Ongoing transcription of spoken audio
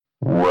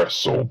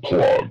Wrestle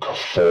Plug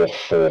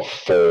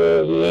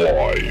 444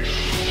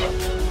 Life.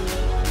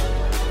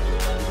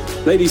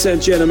 Ladies and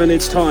gentlemen,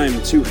 it's time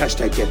to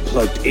hashtag get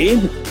plugged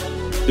in.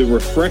 The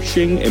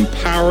refreshing,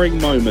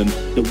 empowering moment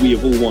that we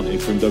have all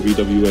wanted from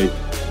WWE.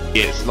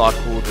 It's like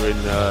ordering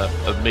a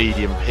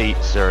medium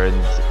pizza and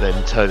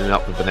then turning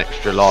up with an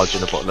extra large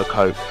and a bottle of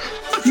Coke.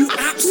 You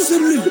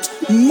absolute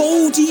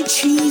mouldy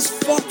cheese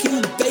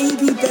fucking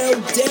baby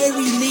bell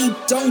dairy lead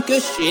dunker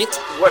shit.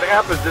 What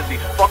happens is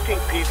these fucking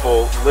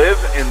people live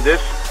in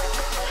this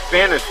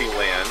fantasy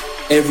land.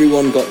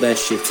 Everyone got their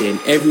shit in.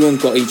 Everyone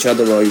got each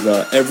other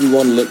over.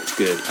 Everyone looked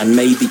good and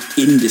made the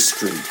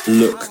industry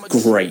look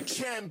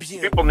great.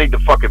 People need to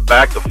fucking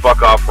back the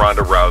fuck off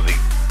Ronda Rousey.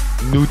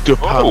 New to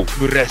power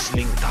to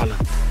wrestling talent.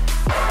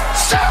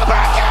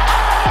 Super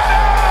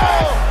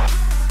Kill!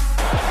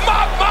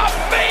 Mamma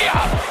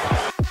mia!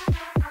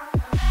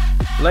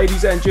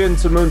 Ladies and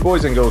gentlemen,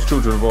 boys and girls,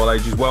 children of all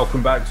ages,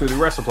 welcome back to the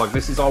Wrestle Plug.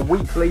 This is our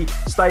weekly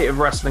State of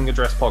Wrestling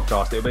Address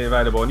podcast. It'll be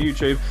available on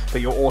YouTube,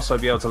 but you'll also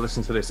be able to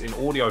listen to this in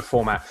audio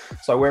format.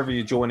 So wherever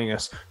you're joining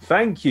us,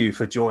 thank you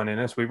for joining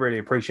us. We really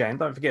appreciate it. And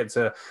don't forget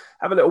to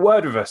have a little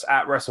word with us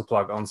at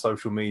WrestlePlug on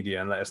social media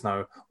and let us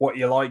know what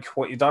you like,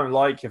 what you don't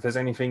like. If there's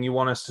anything you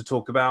want us to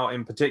talk about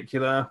in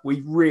particular,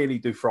 we really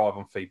do thrive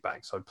on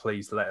feedback. So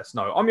please let us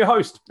know. I'm your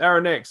host,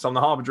 Aaron Nix. I'm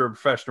the harbinger of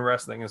professional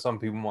wrestling, and some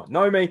people might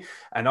know me.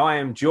 And I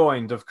am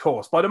joined, of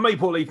course, by the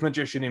Maple Leaf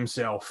magician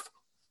himself,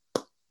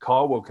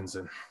 Kyle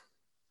Wilkinson.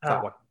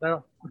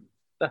 That'll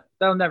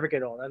never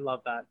get old. I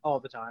love that all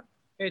the time.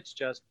 It's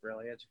just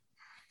brilliant.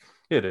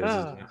 It is.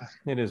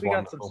 It is. We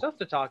wonderful. got some stuff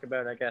to talk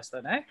about, I guess,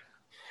 then, eh?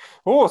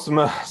 Oh,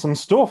 some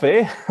stuff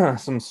here.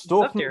 some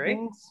stuff here, eh?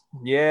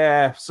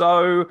 Yeah,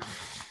 so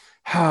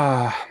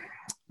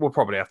we'll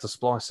probably have to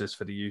splice this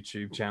for the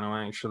YouTube channel,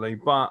 actually.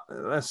 But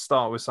let's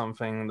start with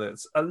something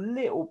that's a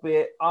little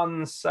bit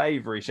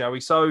unsavory, shall we?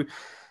 So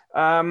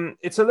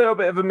it's a little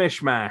bit of a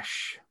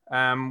mishmash.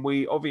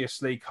 We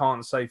obviously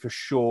can't say for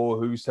sure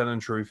who's telling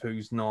the truth,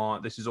 who's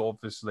not. This is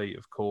obviously,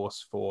 of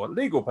course, for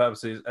legal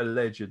purposes,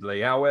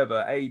 allegedly.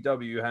 However,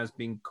 AEW has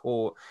been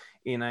caught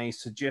in a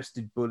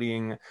suggested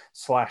bullying /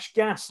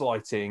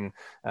 gaslighting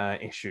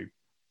issue.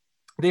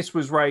 This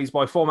was raised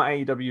by former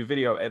AEW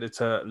video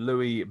editor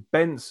Louis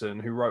Benson,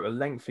 who wrote a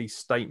lengthy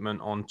statement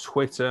on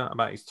Twitter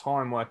about his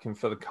time working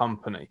for the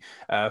company.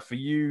 For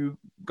you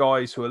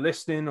guys who are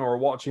listening or are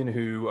watching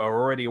who are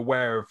already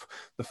aware of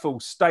the full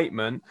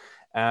statement,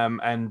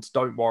 and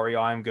don't worry,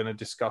 I am going to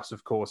discuss,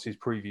 of course, his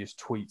previous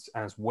tweets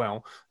as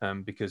well,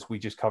 because we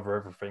just cover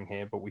everything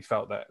here. But we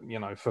felt that,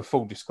 for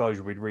full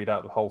disclosure, we'd read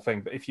out the whole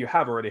thing. But if you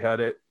have already heard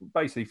it,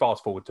 basically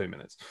fast forward 2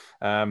 minutes,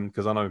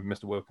 because I know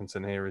Mr.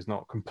 Wilkinson here is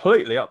not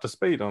completely up to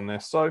speed on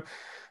this. So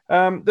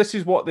this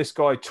is what this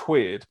guy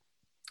tweeted.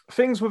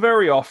 Things were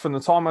very off from the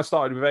time I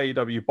started with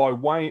AEW by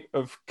way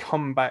of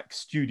Comeback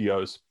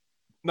Studios.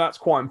 That's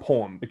quite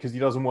important because he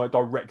doesn't work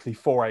directly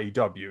for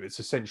AEW. It's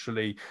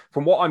essentially,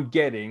 from what I'm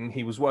getting,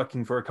 he was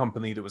working for a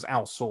company that was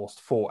outsourced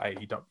for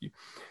AEW.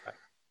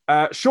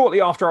 Shortly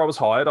after I was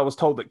hired, I was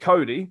told that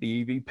Cody,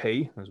 the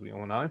EVP, as we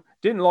all know,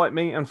 didn't like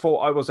me and thought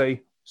I was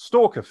a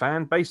stalker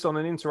fan based on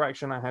an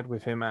interaction I had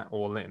with him at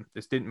All In.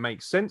 This didn't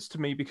make sense to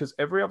me because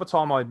every other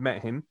time I'd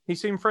met him, he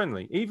seemed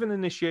friendly, even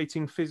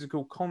initiating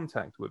physical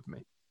contact with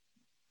me.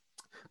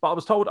 But I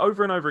was told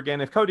over and over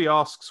again, if Cody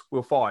asks,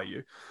 we'll fire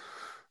you.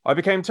 I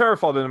became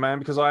terrified of the man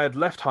because I had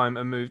left home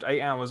and moved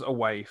 8 hours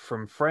away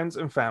from friends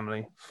and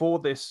family for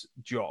this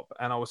job.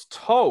 And I was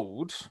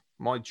told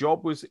my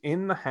job was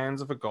in the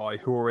hands of a guy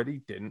who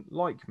already didn't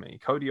like me.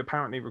 Cody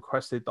apparently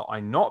requested that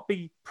I not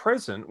be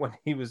present when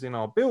he was in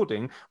our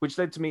building, which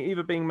led to me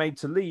either being made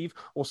to leave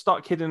or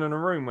stuck hidden in a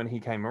room when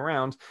he came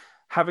around,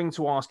 having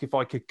to ask if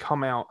I could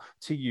come out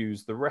to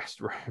use the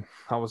restroom.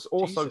 I was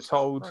also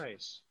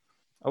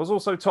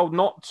told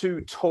not to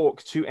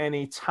talk to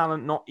any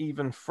talent, not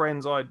even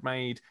friends I'd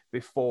made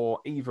before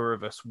either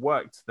of us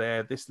worked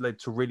there. This led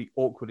to really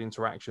awkward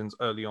interactions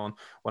early on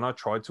when I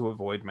tried to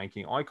avoid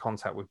making eye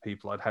contact with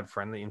people I'd had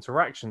friendly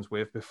interactions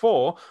with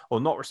before,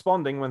 or not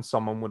responding when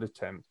someone would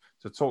attempt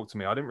to talk to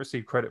me. I didn't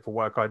receive credit for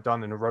work I'd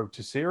done in a Road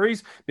to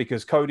Series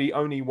because Cody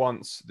only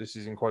wants, this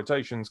is in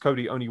quotations,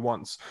 Cody only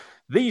wants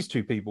these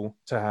two people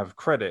to have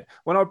credit.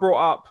 When I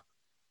brought up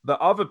that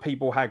other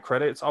people had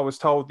credits, I was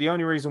told the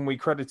only reason we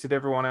credited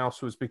everyone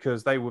else was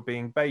because they were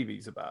being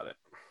babies about it.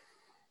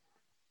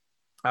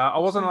 I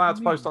wasn't allowed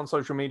to post on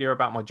social media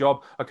about my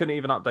job. I couldn't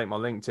even update my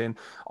LinkedIn.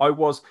 I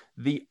was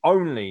the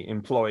only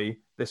employee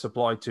this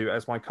applied to,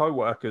 as my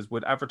co-workers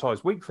would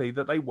advertise weekly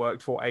that they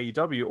worked for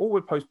AEW or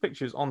would post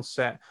pictures on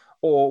set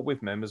or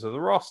with members of the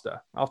roster.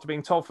 After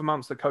being told for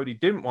months that Cody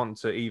didn't want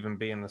to even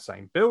be in the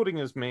same building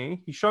as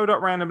me, he showed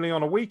up randomly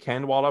on a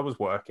weekend while I was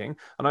working,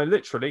 and I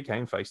literally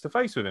came face to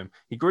face with him.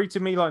 He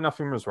greeted me like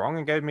nothing was wrong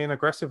and gave me an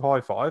aggressive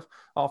high five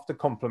after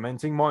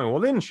complimenting my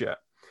All In shirt.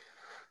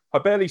 I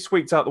barely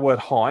squeaked out the word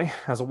hi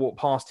as I walked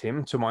past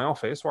him to my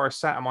office, where I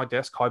sat at my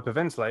desk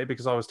hyperventilated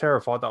because I was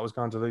terrified that I was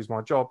going to lose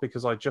my job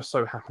because I just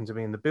so happened to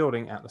be in the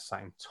building at the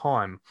same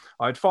time.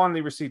 I had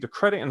finally received a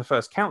credit in the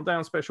first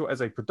Countdown special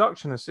as a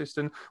production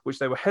assistant, which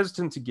they were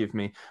hesitant to give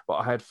me, but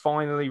I had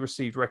finally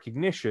received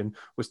recognition,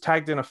 was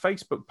tagged in a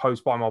Facebook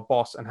post by my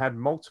boss, and had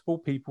multiple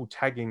people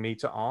tagging me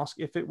to ask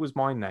if it was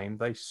my name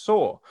they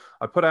saw.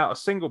 I put out a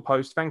single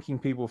post thanking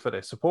people for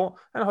their support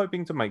and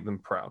hoping to make them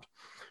proud.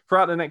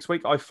 Throughout the next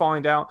week, I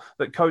find out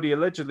that Cody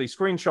allegedly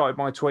screenshotted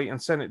my tweet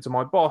and sent it to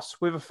my boss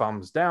with a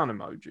thumbs down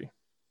emoji.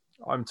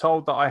 I'm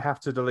told that I have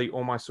to delete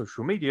all my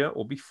social media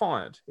or be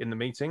fired. In the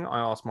meeting, I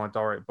asked my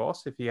direct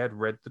boss if he had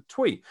read the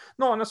tweet,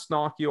 not in a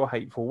snarky or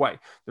hateful way.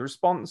 The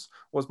response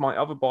was my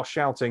other boss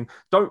shouting,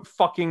 "Don't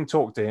fucking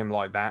talk to him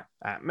like that,"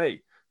 at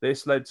me.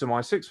 This led to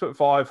my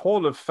 6'5"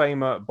 Hall of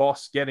Famer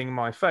boss getting in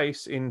my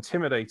face,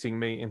 intimidating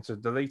me into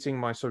deleting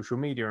my social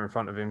media in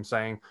front of him,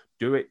 saying,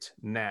 "Do it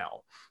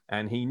now."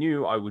 And he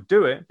knew I would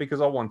do it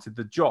because I wanted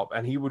the job.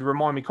 And he would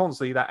remind me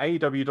constantly that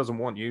AEW doesn't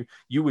want you.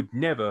 You would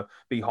never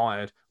be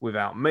hired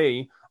without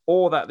me,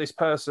 or that this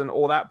person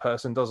or that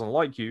person doesn't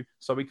like you,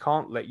 so we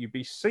can't let you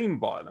be seen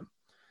by them.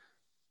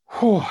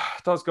 Whew,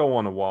 it does go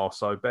on a while,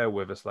 so bear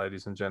with us,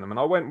 ladies and gentlemen.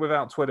 I went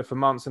without Twitter for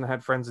months and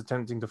had friends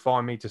attempting to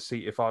find me to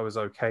see if I was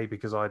okay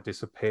because I had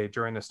disappeared.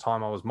 During this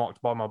time, I was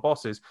mocked by my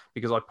bosses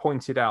because I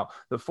pointed out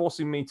that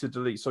forcing me to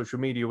delete social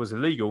media was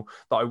illegal,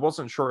 that I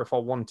wasn't sure if I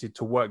wanted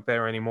to work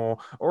there anymore,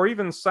 or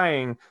even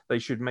saying they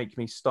should make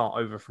me start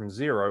over from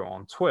zero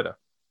on Twitter.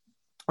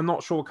 I'm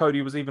not sure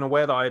Cody was even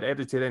aware that I had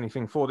edited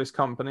anything for this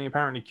company.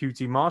 Apparently,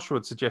 QT Marshall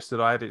had suggested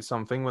I edit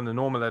something when the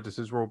normal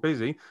editors were all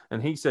busy.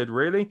 And he said,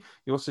 "Really?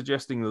 You're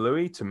suggesting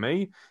Louis to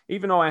me?"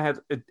 Even though I had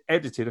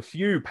edited a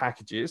few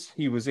packages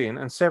he was in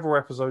and several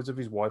episodes of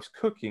his wife's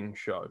cooking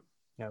show,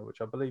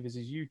 which I believe is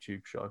his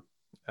YouTube show.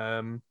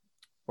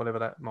 Whatever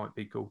that might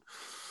be called.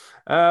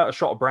 A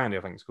Shot of Brandy,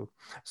 I think it's called.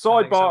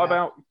 Sidebar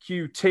about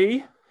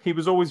QT. He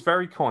was always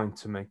very kind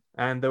to me,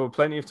 and there were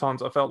plenty of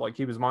times I felt like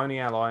he was my only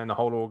ally in the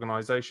whole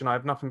organization. I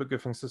have nothing but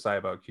good things to say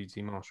about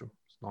QT Marshall.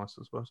 It's nice,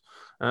 I suppose.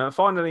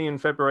 Finally, in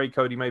February,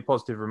 Cody made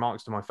positive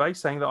remarks to my face,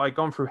 saying that I'd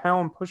gone through hell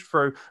and pushed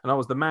through, and I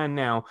was the man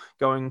now,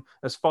 going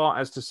as far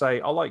as to say,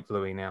 I like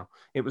Louis now.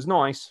 It was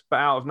nice, but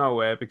out of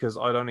nowhere, because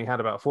I'd only had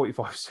about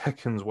 45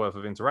 seconds worth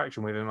of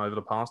interaction with him over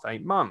the past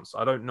 8 months.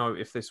 I don't know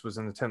if this was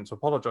an attempt to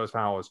apologize for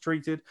how I was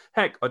treated.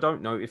 Heck, I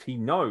don't know if he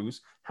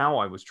knows how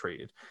I was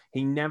treated.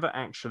 He never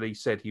actually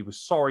said he was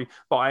sorry,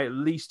 but I at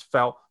least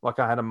felt like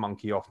I had a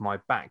monkey off my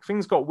back.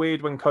 Things got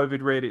weird when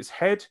COVID reared its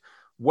head.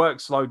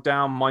 Work slowed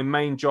down. My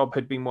main job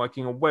had been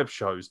working on web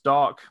shows,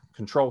 Dark,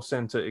 Control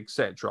Center,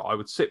 etc. I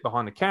would sit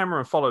behind the camera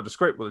and follow the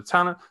script with a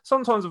talent,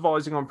 sometimes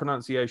advising on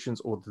pronunciations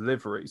or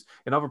deliveries.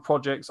 In other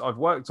projects I've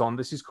worked on,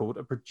 this is called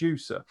a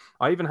producer.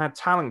 I even had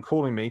talent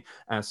calling me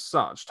as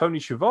such. Tony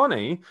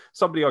Schiavone,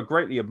 somebody I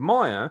greatly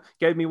admire,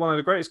 gave me one of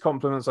the greatest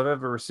compliments I've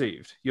ever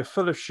received. "You're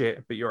full of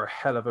shit, but you're a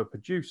hell of a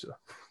producer."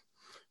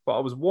 But I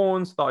was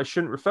warned that I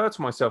shouldn't refer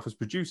to myself as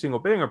producing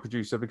or being a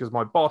producer because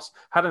my boss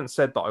hadn't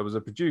said that I was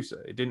a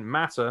producer. It didn't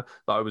matter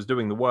that I was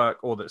doing the work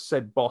or that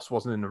said boss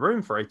wasn't in the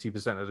room for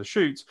 80% of the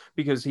shoots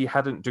because he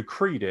hadn't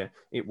decreed it.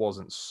 It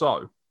wasn't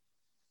so.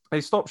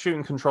 They stopped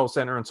shooting Control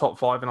Center and Top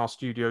 5 in our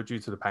studio due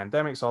to the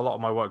pandemic, so a lot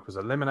of my work was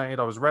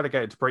eliminated. I was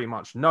relegated to pretty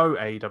much no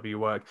AEW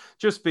work,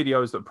 just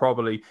videos that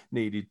probably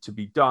needed to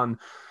be done.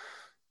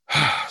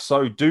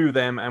 So do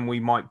them and we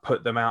might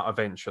put them out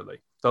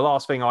eventually. The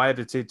last thing I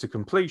edited to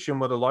completion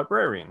were the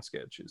librarian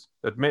sketches.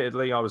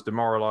 Admittedly, I was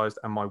demoralized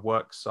and my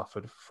work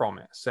suffered from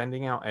it,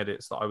 sending out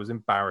edits that I was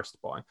embarrassed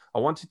by. I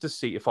wanted to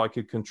see if I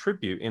could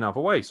contribute in other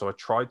ways, so I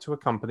tried to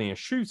accompany a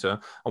shooter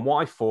on what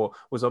I thought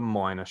was a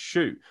minor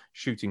shoot,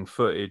 shooting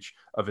footage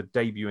of a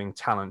debuting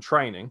talent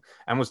training,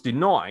 and was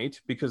denied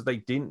because they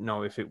didn't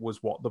know if it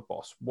was what the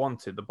boss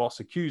wanted. The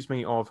boss accused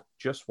me of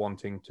just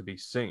wanting to be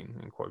seen,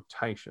 in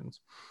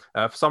quotations.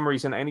 For some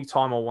reason,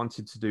 anytime I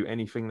wanted to do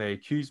anything, they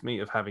accused me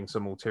of having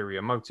some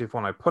ulterior motive.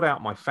 When I put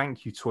out my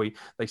thank you tweet,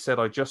 they said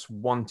I just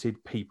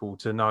wanted people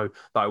to know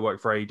that I work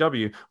for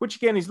AEW, which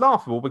again is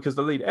laughable because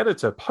the lead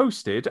editor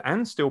posted,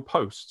 and still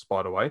posts,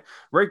 by the way,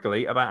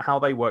 regularly about how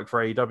they work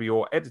for AEW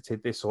or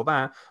edited this or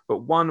that, but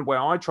one where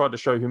I tried to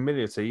show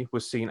humility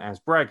was seen as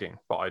bragging.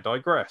 But I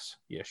digress.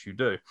 Yes, you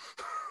do.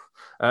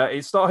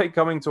 It started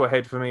coming to a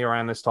head for me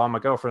around this time. My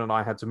girlfriend and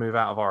I had to move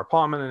out of our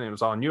apartment, and it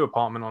was our new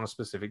apartment on a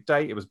specific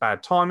date. It was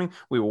bad timing.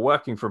 We were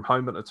working from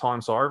home at the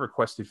time, so I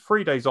requested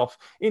 3 days off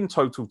in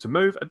total to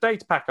move, a day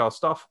to pack our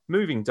stuff,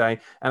 moving day,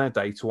 and a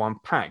day to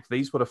unpack.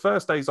 These were the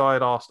first days I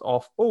had asked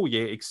off all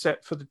year,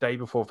 except for the day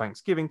before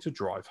Thanksgiving to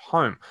drive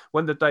home.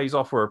 When the days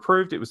off were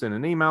approved, it was in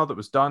an email that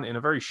was done in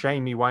a very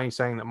shamey way,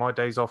 saying that my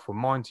days off were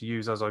mine to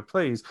use as I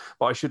please,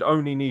 but I should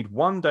only need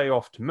 1 day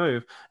off to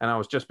move, and I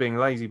was just being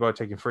lazy by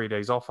taking 3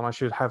 days off, and I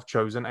should have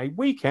chosen a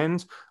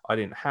weekend. I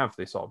didn't have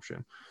this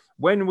option.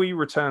 When we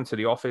returned to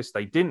the office,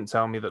 they didn't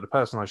tell me that the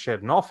person I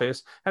shared an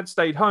office had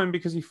stayed home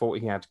because he thought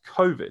he had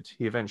COVID.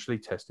 He eventually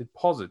tested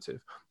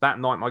positive. That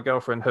night, my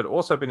girlfriend had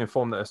also been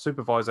informed that her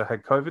supervisor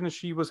had COVID and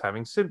she was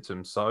having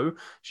symptoms. So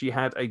she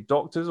had a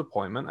doctor's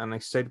appointment and they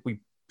said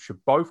we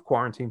should both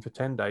quarantine for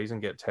 10 days and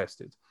get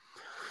tested.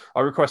 I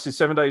requested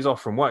 7 days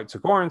off from work to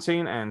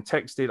quarantine and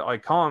texted, I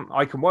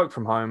can work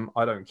from home.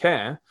 I don't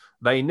care.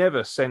 They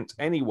never sent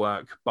any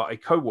work, but a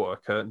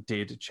co-worker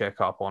did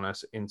check up on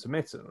us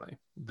intermittently.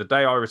 The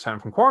day I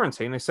returned from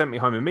quarantine, they sent me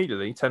home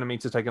immediately, telling me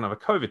to take another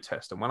COVID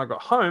test. And when I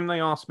got home,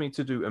 they asked me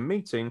to do a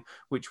meeting,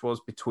 which was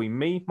between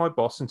me, my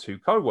boss, and 2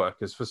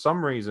 co-workers. For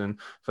some reason,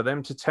 for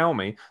them to tell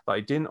me that I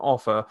didn't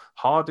offer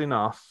hard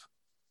enough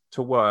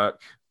to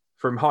work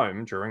from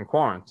home during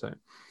quarantine.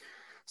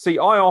 See,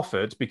 I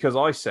offered because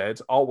I said,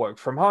 I'll work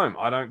from home.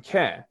 I don't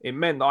care. It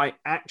meant that I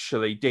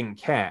actually didn't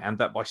care. And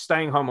that by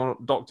staying home on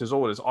doctor's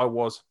orders, I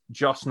was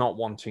just not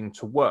wanting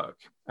to work.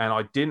 And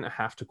I didn't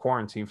have to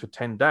quarantine for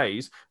 10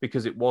 days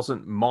because it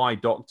wasn't my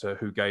doctor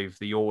who gave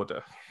the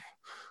order.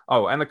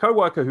 Oh, and the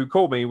co-worker who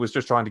called me was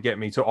just trying to get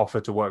me to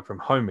offer to work from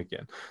home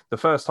again. The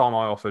first time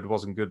I offered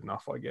wasn't good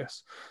enough, I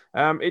guess.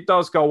 It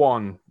does go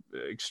on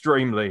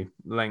extremely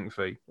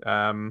lengthy.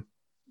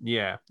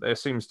 Yeah, there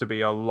seems to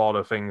be a lot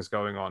of things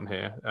going on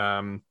here.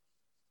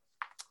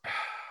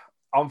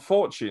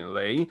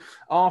 Unfortunately,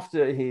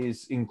 after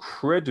his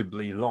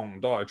incredibly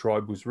long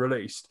diatribe was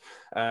released,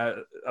 a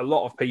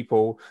lot of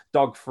people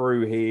dug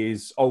through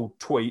his old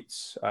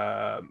tweets,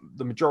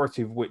 the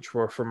majority of which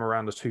were from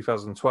around the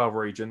 2012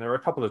 region. There were a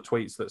couple of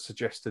tweets that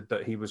suggested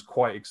that he was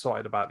quite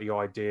excited about the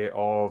idea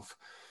of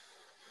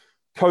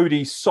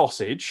Cody's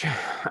sausage,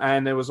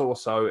 and there was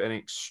also an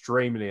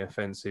extremely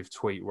offensive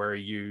tweet where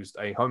he used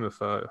a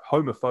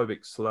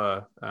homophobic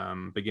slur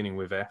beginning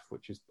with F,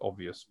 which is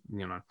obvious,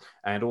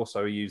 and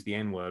also he used the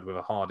N-word with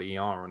a hard ER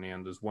on the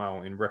end as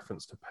well in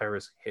reference to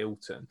Paris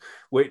Hilton,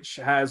 which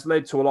has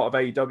led to a lot of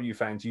AEW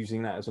fans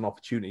using that as an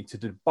opportunity to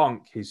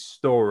debunk his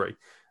story.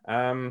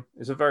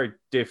 It's a very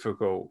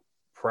difficult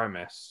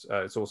premise.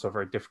 It's also a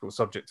very difficult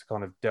subject to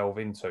kind of delve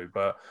into,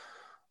 but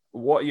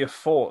what are your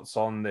thoughts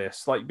on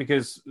this?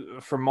 Because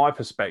from my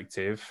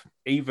perspective,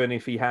 even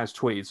if he has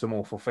tweeted some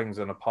awful things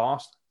in the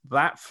past,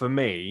 that for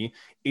me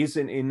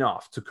isn't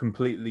enough to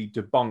completely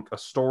debunk a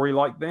story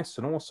like this.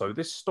 And also,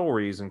 this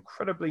story is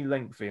incredibly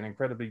lengthy and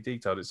incredibly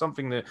detailed. It's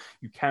something that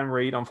you can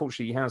read.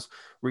 Unfortunately, he has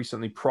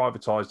recently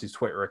privatized his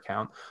Twitter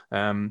account.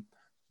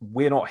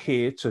 We're not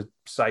here to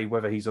say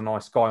whether he's a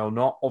nice guy or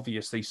not.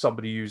 Obviously,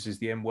 somebody uses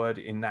the N-word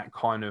in that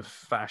kind of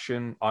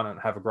fashion. I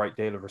don't have a great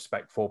deal of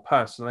respect for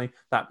personally.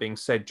 That being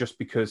said, just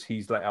because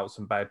he's let out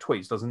some bad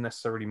tweets doesn't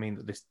necessarily mean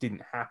that this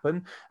didn't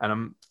happen. And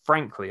I'm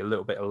frankly a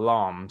little bit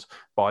alarmed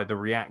by the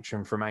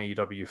reaction from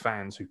AEW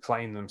fans who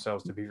claim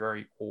themselves to be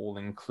very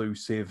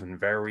all-inclusive and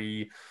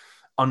very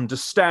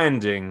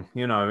understanding,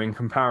 in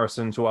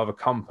comparison to other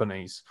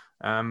companies.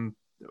 Can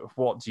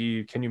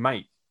you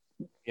make,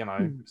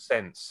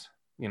 sense?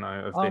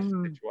 Of this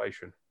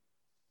situation?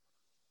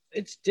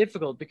 It's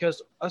difficult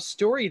because a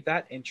story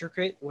that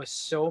intricate with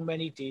so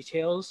many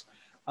details,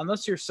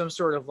 unless you're some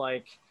sort of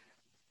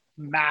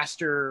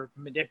master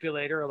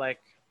manipulator, like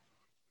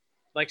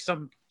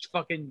some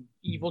fucking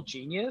evil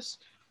genius,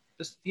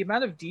 the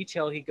amount of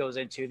detail he goes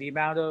into, the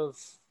amount of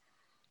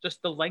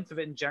just the length of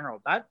it in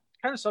general, that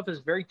kind of stuff is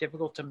very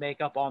difficult to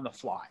make up on the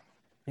fly.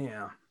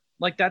 Yeah.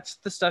 That's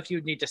the stuff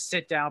you'd need to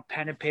sit down,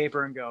 pen and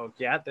paper, and go,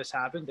 yeah, this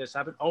happened.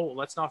 Oh,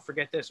 let's not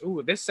forget this.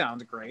 Ooh, this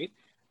sounds great.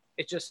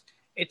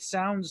 It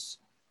sounds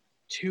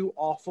too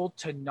awful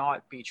to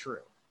not be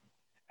true.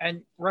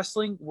 And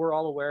wrestling, we're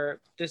all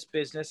aware, this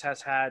business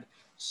has had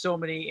so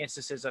many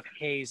instances of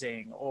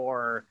hazing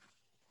or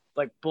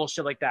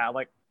bullshit like that.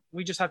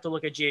 We just have to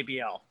look at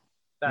JBL.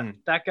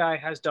 That guy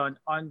has done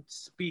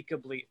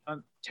unspeakably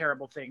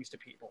terrible things to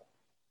people.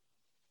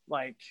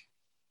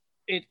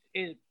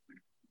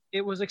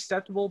 It was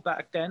acceptable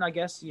back then, I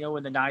guess, in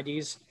the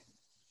 90s,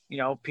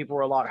 people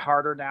were a lot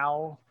harder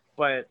now,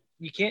 but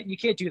you can't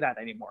do that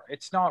anymore.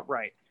 It's not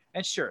right.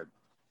 And sure,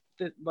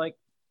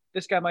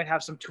 this guy might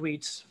have some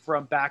tweets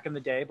from back in the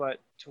day,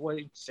 but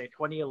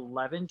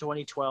 2011,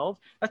 2012,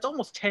 that's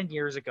almost 10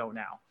 years ago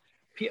now.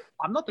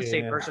 I'm not the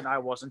same person I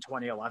was in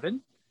 2011.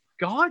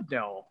 God,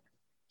 no.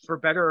 For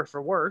better or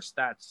for worse,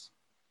 that's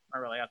not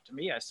really up to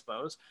me, I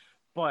suppose.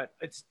 But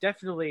it's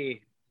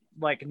definitely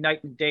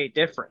night and day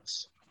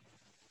difference.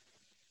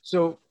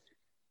 So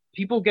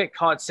people get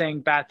caught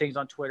saying bad things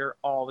on Twitter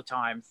all the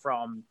time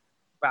from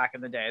back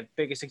in the day. The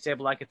biggest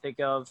example I could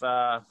think of,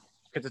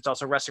 because it's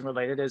also wrestling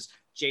related, is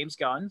James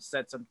Gunn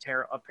said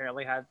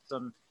apparently had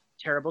some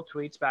terrible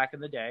tweets back in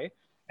the day,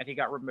 and he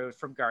got removed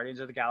from Guardians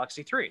of the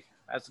Galaxy 3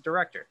 as the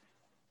director.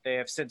 They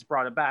have since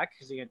brought him back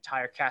because the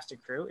entire cast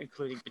and crew,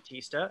 including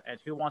Batista, and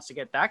who wants to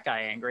get that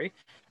guy angry,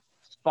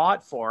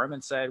 fought for him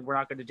and said, we're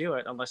not going to do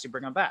it unless you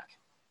bring him back.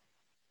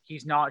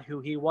 He's not who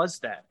he was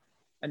then.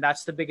 And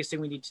that's the biggest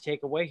thing we need to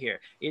take away here.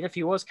 Even if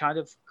he was kind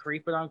of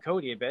creeping on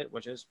Cody a bit,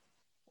 which is,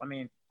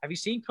 have you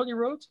seen Cody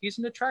Rhodes? He's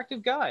an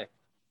attractive guy.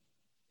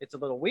 It's a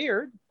little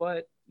weird,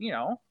 but,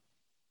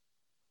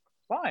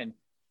 fine.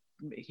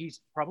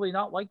 He's probably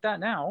not like that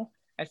now.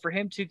 And for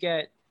him to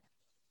get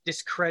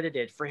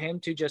discredited, for him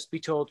to just be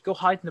told, go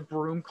hide in the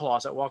broom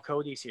closet while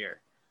Cody's here,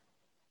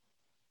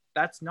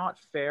 that's not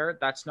fair.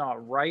 That's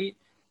not right.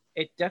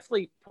 It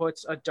definitely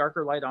puts a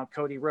darker light on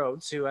Cody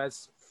Rhodes, who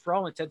has, for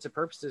all intents and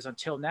purposes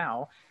until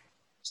now,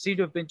 seemed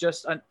to have been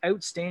just an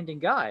outstanding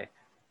guy,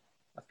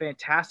 a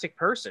fantastic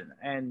person.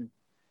 And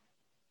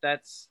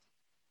that's,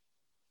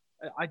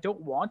 I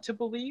don't want to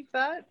believe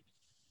that,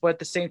 but at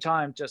the same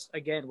time, just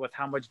again, with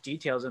how much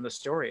details in the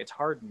story, it's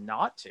hard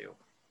not to.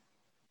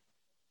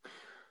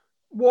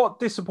 What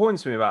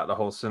disappoints me about the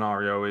whole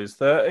scenario is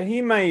that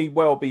he may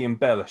well be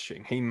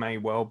embellishing. He may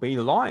well be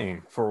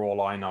lying, for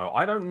all I know.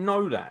 I don't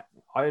know that.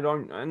 I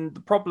don't. And the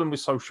problem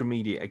with social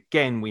media,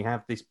 again, we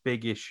have this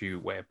big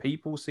issue where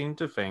people seem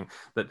to think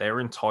that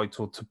they're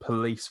entitled to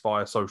police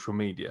via social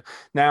media.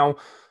 Now,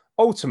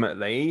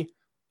 ultimately,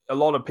 a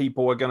lot of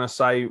people are going to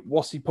say,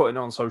 what's he putting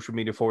on social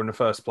media for in the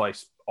first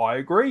place? I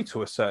agree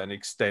to a certain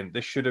extent.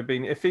 This should have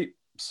been, if it's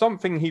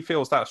something he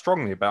feels that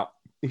strongly about,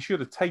 he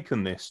should have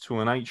taken this to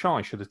an HR.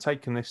 He should have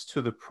taken this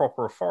to the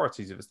proper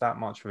authorities if it's that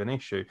much of an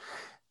issue.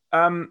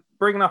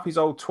 Bringing up his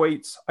old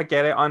tweets, I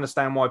get it. I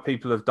understand why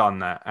people have done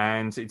that.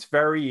 And it's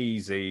very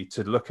easy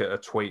to look at a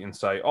tweet and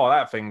say, oh,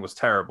 that thing was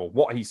terrible.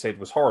 What he said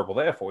was horrible.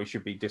 Therefore, he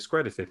should be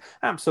discredited.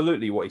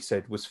 Absolutely, what he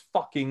said was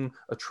fucking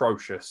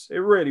atrocious. It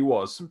really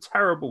was. Some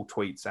terrible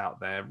tweets out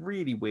there.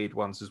 Really weird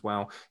ones as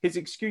well. His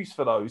excuse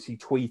for those he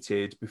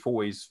tweeted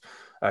before his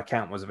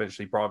account was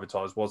eventually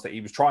privatized was that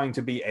he was trying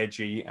to be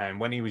edgy. And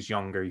when he was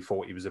younger, he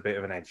thought he was a bit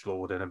of an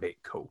edgelord and a bit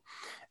cool.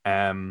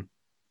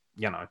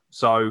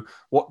 So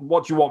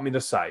what do you want me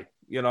to say?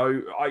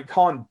 I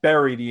can't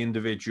bury the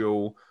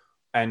individual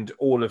and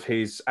all of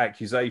his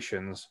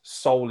accusations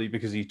solely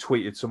because he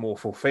tweeted some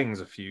awful things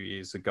a few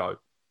years ago.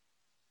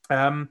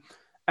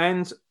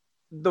 And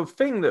the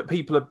thing that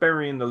people are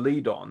burying the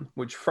lead on,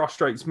 which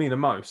frustrates me the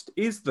most,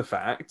 is the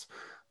fact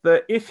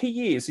that if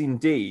he is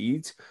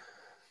indeed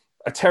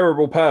a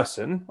terrible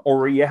person,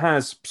 or he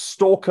has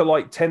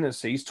stalker-like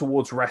tendencies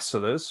towards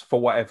wrestlers for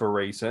whatever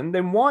reason,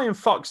 then why in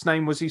fuck's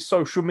name was his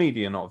social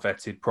media not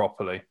vetted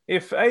properly?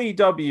 If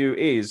AEW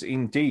is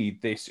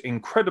indeed this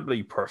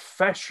incredibly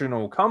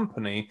professional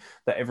company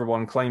that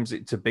everyone claims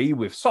it to be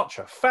with such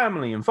a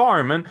family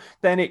environment,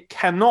 then you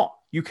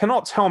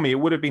cannot tell me it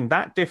would have been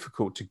that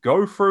difficult to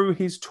go through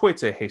his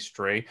Twitter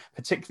history,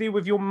 particularly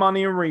with your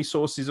money and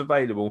resources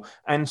available,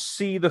 and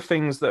see the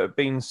things that have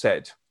been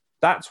said.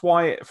 That's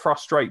why it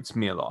frustrates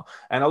me a lot.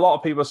 And a lot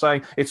of people are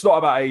saying, it's not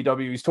about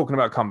AEW, he's talking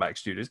about Comeback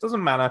Studios. It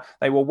doesn't matter.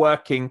 They were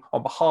working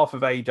on behalf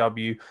of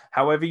AEW.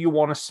 However you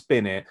want to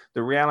spin it,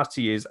 the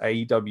reality is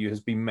AEW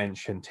has been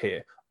mentioned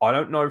here. I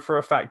don't know for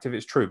a fact if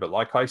it's true, but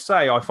like I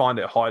say, I find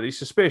it highly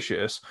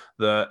suspicious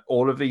that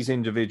all of these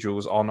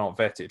individuals are not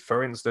vetted.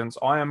 For instance,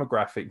 I am a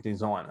graphic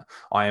designer.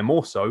 I am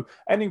also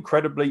an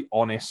incredibly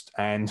honest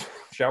and,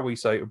 shall we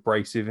say,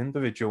 abrasive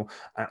individual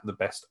at the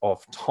best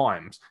of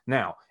times.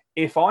 Now,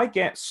 if I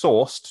get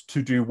sourced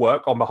to do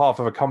work on behalf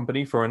of a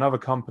company for another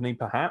company,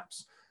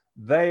 perhaps,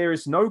 there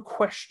is no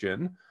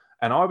question,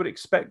 and I would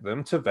expect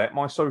them to vet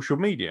my social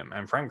media.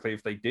 And frankly,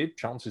 if they did,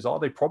 chances are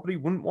they probably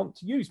wouldn't want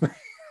to use me,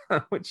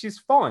 which is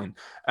fine.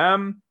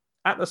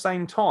 At the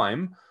same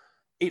time,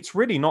 it's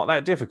really not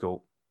that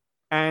difficult.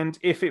 And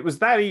if it was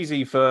that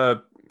easy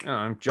for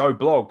Joe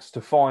Blogs to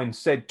find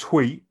said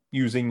tweet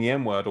using the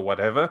N-word or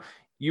whatever,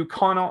 you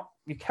cannot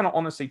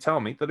honestly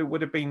tell me that it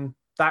would have been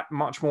that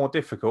much more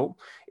difficult,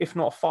 if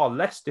not far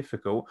less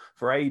difficult,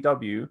 for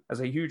AEW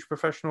as a huge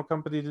professional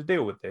company to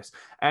deal with this.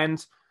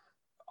 And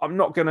I'm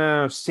not going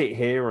to sit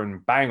here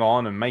and bang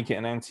on and make it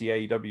an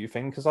anti-AEW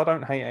thing, because I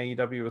don't hate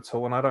AEW at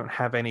all, and I don't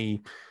have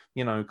any,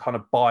 kind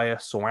of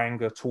bias or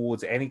anger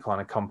towards any kind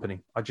of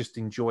company. I just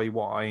enjoy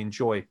what I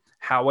enjoy.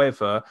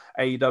 However,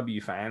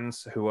 AEW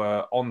fans who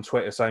are on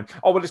Twitter saying,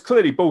 oh, well, it's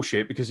clearly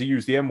bullshit because he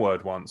used the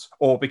N-word once,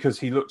 or because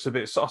he looks a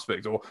bit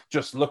suspect, or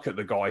just look at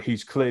the guy,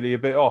 he's clearly a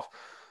bit off.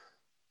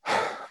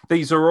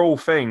 These are all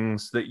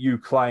things that you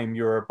claim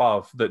you're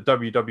above that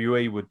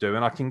WWE would do.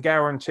 And I can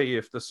guarantee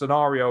if the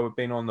scenario had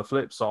been on the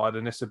flip side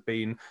and this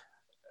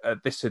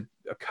had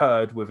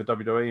occurred with a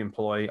WWE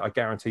employee, I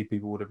guarantee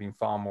people would have been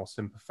far more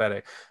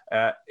sympathetic.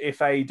 If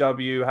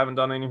AEW haven't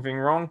done anything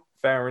wrong,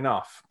 fair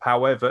enough.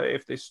 However,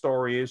 if this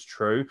story is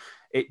true,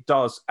 it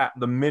does at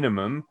the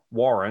minimum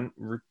warrant,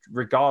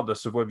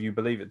 regardless of whether you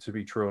believe it to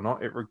be true or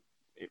not, it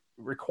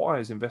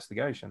requires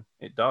investigation.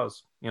 It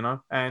does,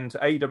 and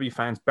AEW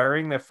fans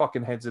burying their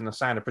fucking heads in the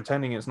sand and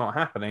pretending it's not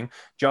happening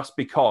just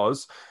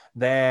because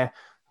they're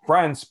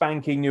brand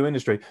spanking new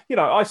industry.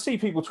 I see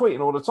people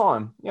tweeting all the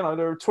time. There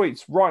are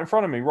tweets right in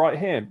front of me, right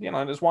here.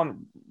 There's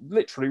one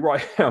literally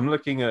right here. I'm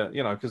looking at,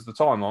 because the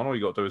timeline, all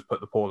you got to do is put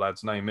the poor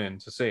lad's name in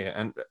to see it.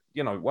 And,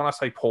 when I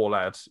say poor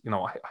lad,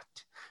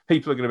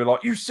 people are going to be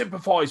like, you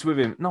sympathize with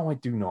him. No, I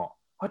do not.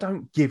 I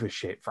don't give a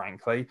shit,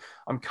 frankly.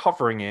 I'm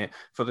covering it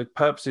for the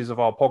purposes of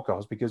our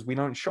podcast because we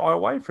don't shy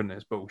away from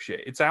this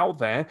bullshit. It's out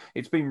there.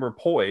 It's been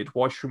reported.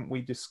 Why shouldn't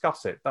we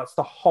discuss it? That's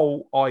the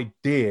whole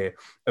idea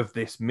of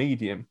this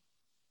medium.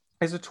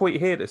 There's a tweet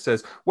here that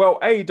says, well,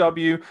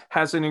 AEW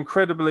has an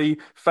incredibly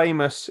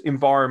famous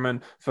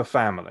environment for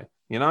family.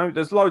 You know,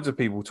 there's loads of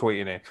people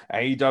tweeting it.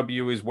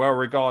 AEW is well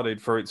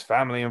regarded for its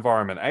family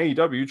environment.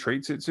 AEW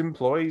treats its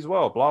employees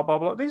well, blah, blah,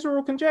 blah. These are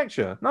all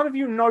conjecture. None of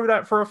you know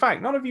that for a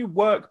fact. None of you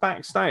work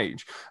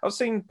backstage. I've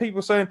seen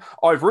people saying,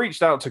 I've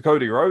reached out to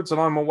Cody Rhodes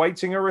and I'm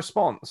awaiting a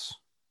response.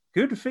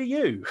 Good for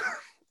you.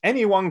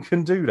 Anyone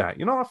can do that.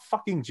 You're not a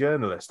fucking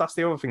journalist. That's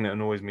the other thing that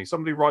annoys me.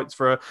 Somebody writes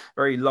for a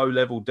very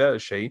low-level dirt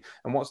sheet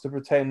and wants to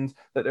pretend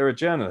that they're a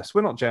journalist.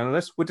 We're not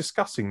journalists. We're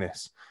discussing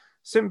this.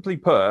 Simply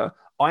put,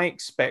 I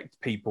expect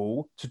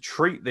people to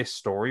treat this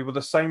story with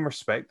the same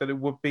respect that it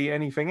would be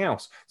anything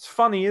else. It's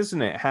funny,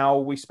 isn't it, how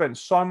we spent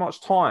so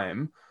much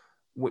time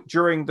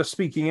during the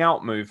speaking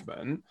out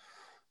movement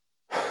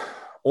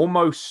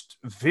almost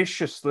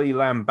viciously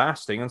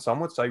lambasting, and some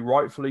would say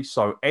rightfully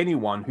so,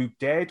 anyone who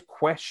dared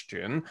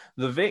question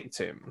the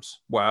victims.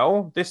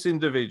 Well, this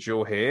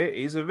individual here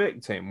is a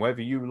victim,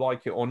 whether you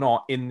like it or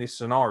not, in this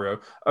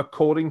scenario,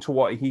 according to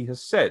what he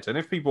has said. And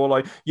if people are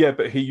like, yeah,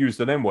 but he used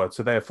an N-word,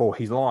 so therefore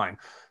he's lying,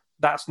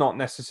 that's not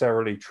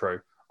necessarily true.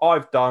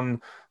 I've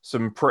done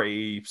some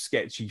pretty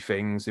sketchy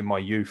things in my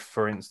youth,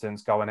 for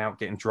instance, going out,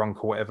 getting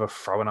drunk or whatever,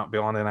 throwing up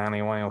behind an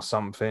alleyway or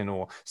something,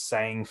 or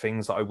saying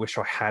things that I wish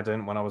I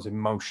hadn't when I was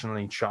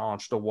emotionally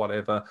charged or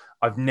whatever.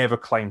 I've never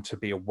claimed to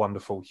be a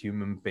wonderful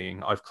human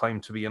being. I've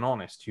claimed to be an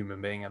honest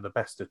human being at the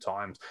best of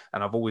times.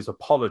 And I've always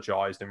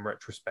apologized in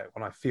retrospect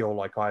when I feel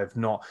like I have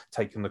not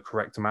taken the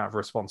correct amount of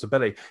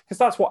responsibility, because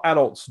that's what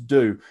adults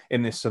do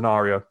in this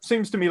scenario.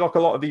 Seems to me like a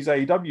lot of these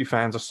AEW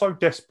fans are so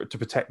desperate to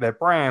protect their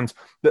brand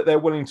that they're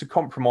willing to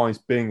compromise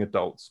being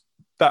adults.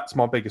 That's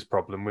my biggest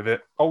problem with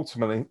it.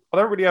 Ultimately, I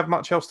don't really have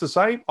much else to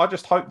say. I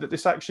just hope that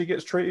this actually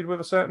gets treated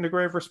with a certain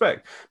degree of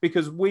respect,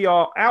 because we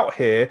are out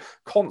here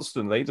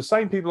constantly, the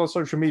same people on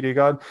social media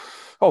going,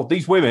 oh,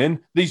 these women,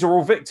 these are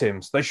all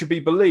victims. They should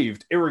be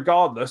believed,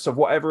 irregardless of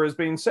whatever has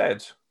been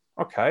said.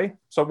 Okay,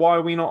 so why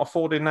are we not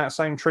affording that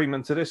same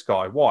treatment to this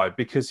guy? Why?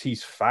 Because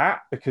he's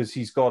fat? Because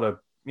he's got a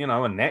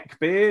neck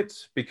beard,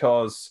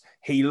 because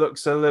he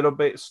looks a little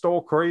bit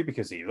stalkery,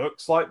 because he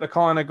looks like the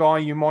kind of guy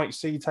you might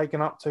see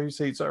taking up 2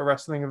 seats at a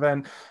wrestling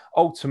event.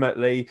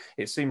 Ultimately,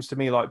 it seems to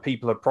me like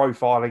people are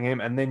profiling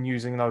him and then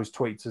using those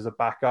tweets as a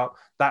backup.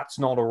 That's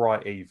not all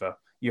right either.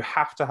 You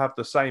have to have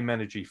the same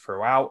energy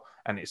throughout.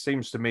 And it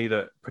seems to me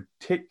that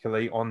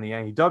particularly on the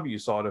AEW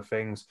side of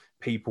things,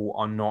 people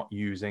are not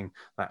using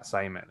that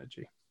same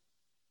energy.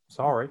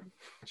 Sorry,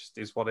 it just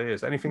is what it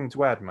is. Anything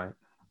to add, mate?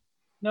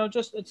 No,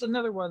 just it's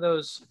another one of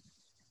those,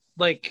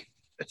 like,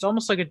 it's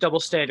almost like a double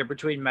standard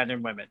between men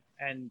and women,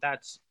 and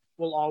that's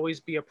will always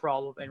be a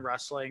problem in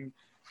wrestling.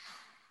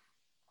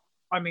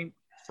 I mean,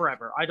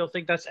 forever. I don't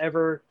think that's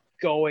ever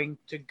going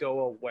to go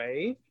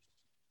away,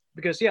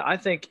 because I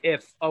think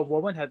if a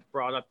woman had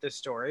brought up this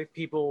story,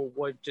 people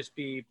would just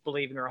be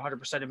believing her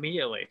 100%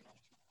 immediately.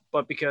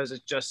 But because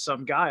it's just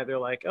some guy, they're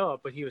like, oh,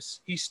 but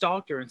he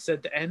stalked her and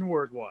said the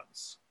N-word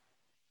once.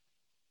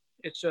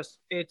 It's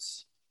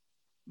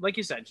like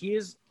you said, he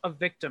is a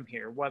victim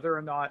here, whether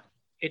or not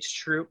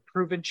it's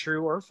proven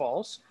true or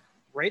false.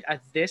 Right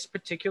at this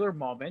particular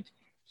moment,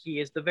 he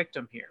is the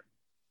victim here.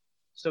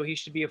 So he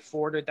should be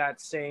afforded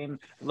that same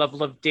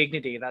level of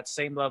dignity, that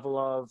same level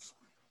of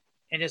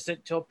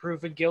innocent till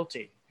proven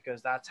guilty,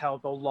 because that's how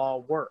the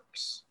law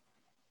works.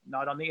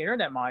 Not on the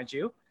internet, mind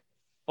you,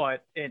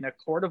 but in a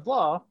court of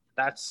law,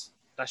 that's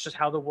just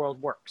how the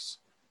world works.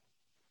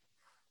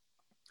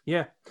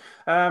 Yeah.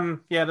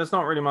 There's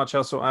not really much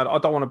else to add. I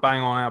don't want to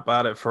bang on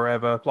about it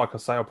forever. Like I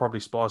say, I'll probably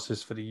splice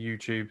this for the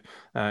YouTube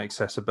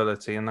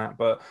accessibility and that.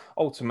 But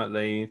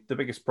ultimately, the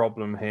biggest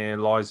problem here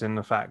lies in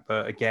the fact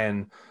that,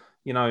 again,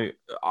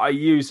 I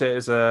use it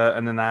as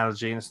an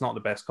analogy, and it's not the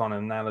best kind of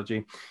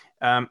analogy.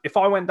 If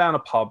I went down a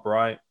pub,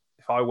 right?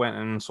 If I went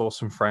and saw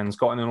some friends,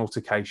 got in an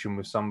altercation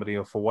with somebody,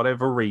 or for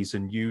whatever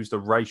reason used a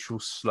racial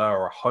slur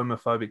or a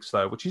homophobic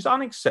slur, which is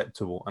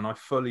unacceptable, and I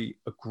fully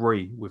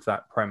agree with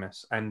that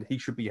premise, and he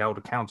should be held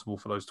accountable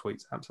for those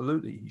tweets.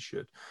 Absolutely, he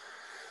should,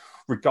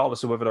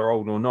 regardless of whether they're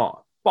old or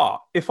not.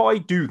 But if I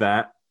do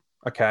that,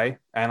 okay,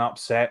 and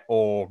upset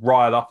or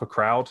rile up a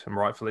crowd, and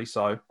rightfully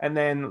so, and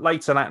then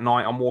later that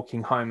night I'm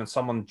walking home and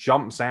someone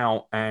jumps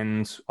out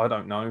and, I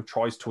don't know,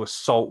 tries to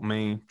assault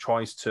me,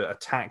 tries to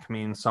attack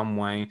me in some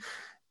way,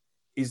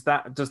 does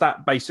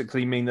that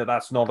basically mean that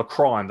that's not a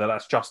crime, that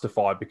that's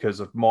justified because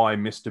of my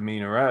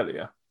misdemeanor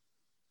earlier?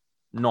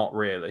 Not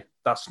really.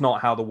 That's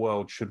not how the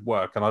world should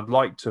work. And I'd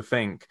like to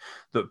think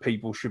that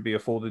people should be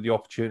afforded the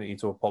opportunity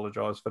to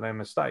apologize for their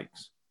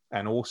mistakes.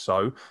 And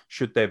also,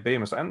 should there be a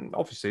mistake, and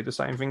obviously the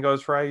same thing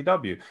goes for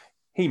AEW.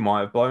 He might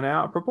have blown it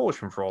out of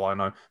proportion for all I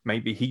know.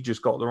 Maybe he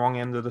just got the wrong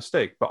end of the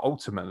stick. But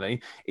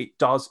ultimately, it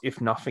does,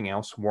 if nothing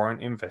else,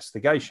 warrant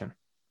investigation.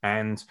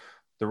 And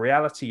the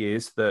reality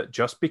is that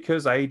just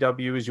because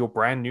AEW is your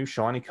brand new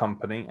shiny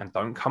company, and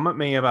don't come at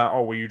me about,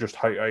 oh, well, you just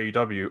hate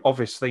AEW.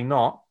 Obviously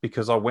not,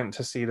 because I went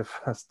to see the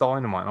first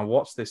Dynamite and I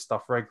watch this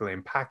stuff regularly,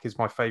 and Pac is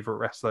my favorite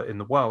wrestler in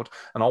the world,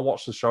 and I'll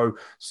watch the show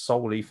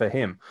solely for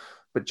him.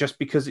 But just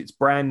because it's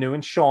brand new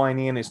and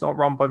shiny and it's not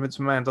run by Vince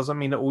McMahon doesn't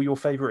mean that all your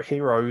favorite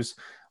heroes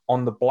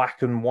on the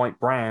black and white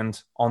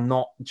brand are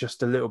not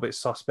just a little bit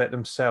suspect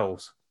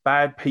themselves.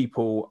 Bad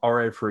people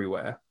are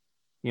everywhere,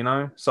 you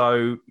know?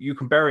 So you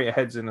can bury your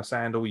heads in the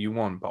sand all you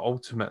want, but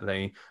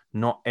ultimately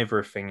not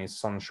everything is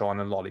sunshine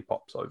and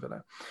lollipops over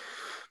there.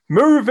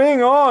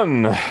 Moving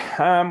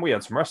on. We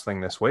had some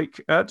wrestling this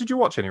week. Did you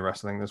watch any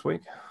wrestling this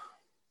week?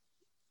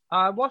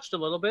 I watched a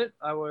little bit.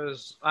 I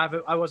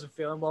wasn't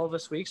feeling well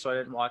this week, so I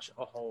didn't watch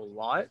a whole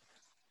lot.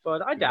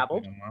 But I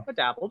dabbled.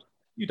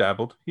 You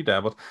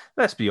dabbled.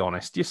 Let's be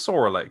honest. You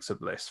saw Alexa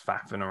Bliss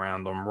faffing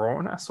around on Raw,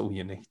 and that's all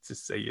you need to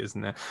see,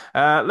 isn't it?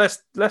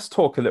 Let's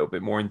talk a little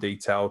bit more in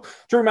detail.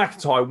 Drew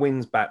McIntyre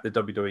wins back the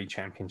WWE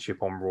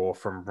Championship on Raw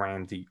from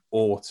Randy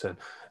Orton.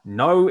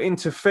 No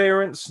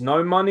interference,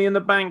 no Money in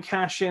the Bank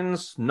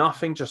cash-ins,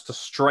 nothing, just a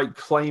straight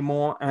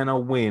Claymore and a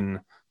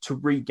win to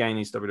regain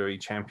his WWE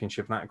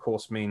Championship. And that, of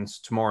course, means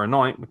tomorrow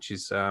night, which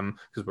is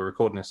because we're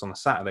recording this on a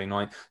Saturday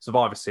night,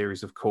 Survivor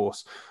Series, of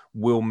course,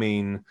 will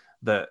mean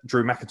that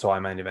Drew McIntyre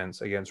main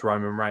events against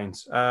Roman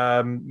Reigns.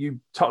 You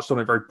touched on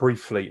it very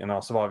briefly in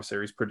our Survivor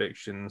Series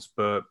predictions,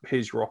 but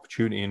here's your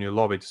opportunity in your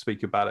lobby to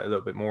speak about it a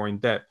little bit more in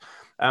depth.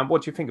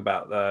 What do you think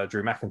about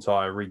Drew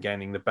McIntyre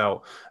regaining the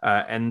belt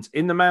and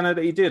in the manner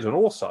that he did? And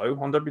also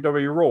on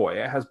WWE Raw,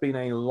 it has been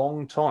a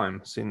long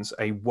time since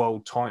a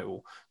world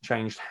title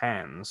changed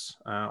hands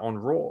on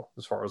Raw,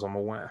 as far as I'm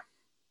aware.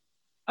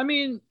 I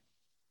mean,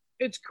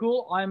 it's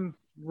cool. I'm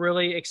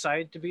really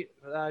excited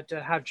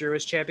to have Drew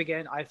as champ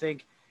again. I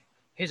think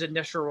his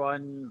initial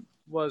run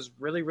was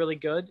really, really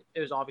good. It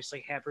was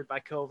obviously hampered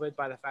by COVID,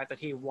 by the fact that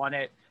he won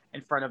it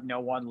in front of no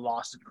one,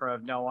 lost in front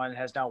of no one,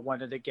 has now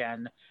won it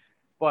again.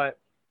 But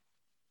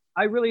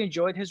I really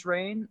enjoyed his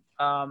reign.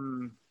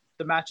 The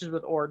matches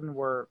with Orton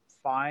were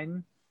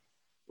fine.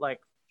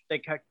 Like,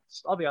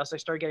 I'll be honest, they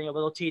started getting a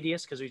little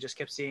tedious because we just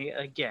kept seeing it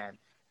again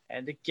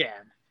and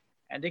again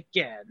and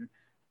again.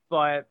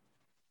 But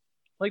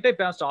like, they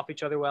bounced off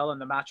each other well,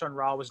 and the match on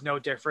Raw was no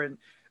different.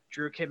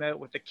 Drew came out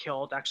with the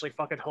kilt, actually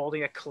fucking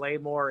holding a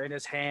claymore in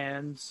his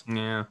hands.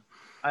 Yeah.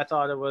 I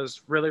thought it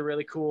was really,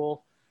 really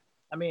cool.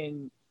 I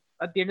mean,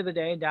 at the end of the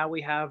day, now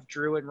we have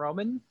Drew and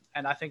Roman,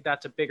 and I think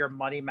that's a bigger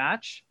money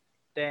match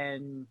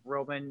than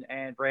Roman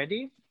and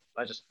Randy.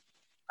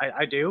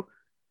 I do.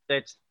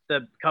 That's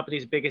the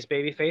company's biggest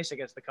babyface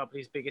against the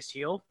company's biggest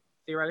heel,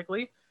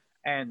 theoretically.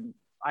 And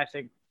I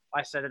think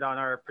I said it on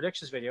our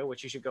predictions video,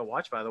 which you should go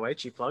watch, by the way,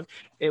 cheap plug.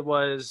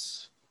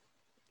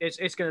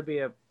 It's going to be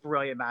a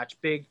brilliant match.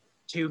 Big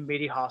two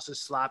meaty hosses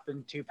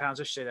slapping 2 pounds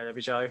of shit out of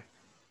each other.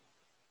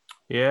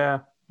 Yeah.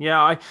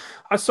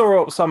 I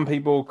saw some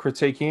people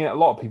critiquing it. A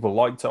lot of people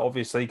liked it,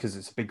 obviously, because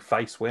it's a big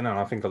face win, and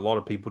I think a lot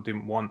of people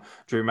didn't want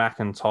Drew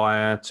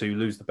McIntyre to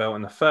lose the belt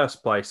in the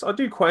first place. I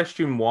do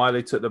question why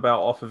they took the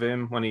belt off of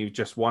him when he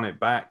just won it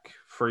back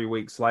 3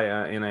 weeks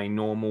later in a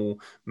normal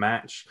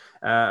match.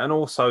 And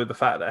also the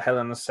fact that Hell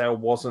in a Cell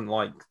wasn't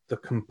like the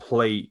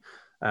complete...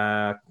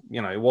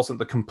 it wasn't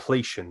the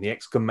completion, the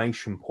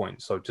exclamation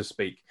point, so to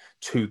speak,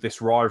 to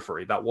this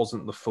rivalry. That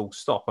wasn't the full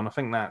stop. And I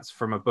think that's,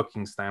 from a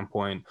booking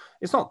standpoint,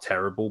 it's not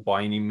terrible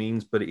by any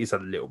means, but it is a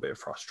little bit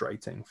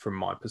frustrating from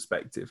my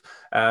perspective.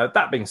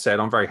 That being said,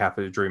 I'm very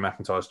happy that Drew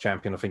McIntyre's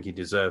champion. I think he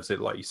deserves it,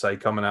 like you say,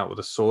 coming out with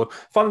a sword.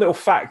 Fun little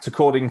fact,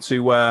 according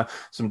to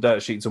some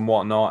dirt sheets and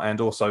whatnot,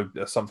 and also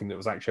something that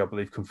was actually, I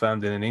believe,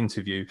 confirmed in an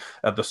interview,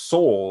 the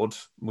sword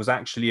was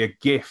actually a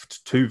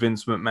gift to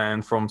Vince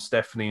McMahon from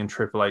Stephanie and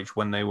Triple H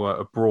when they were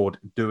abroad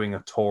doing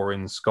a tour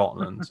in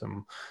Scotland.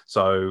 And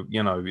so,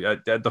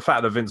 the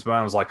fact that Vince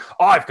McMahon was like,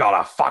 I've got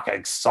a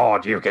fucking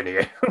sword you can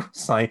use.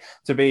 Like,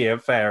 to be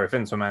fair, if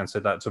Vince McMahon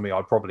said that to me,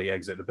 I'd probably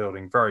exit the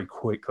building very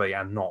quickly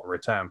and not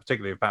return,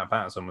 particularly if Pat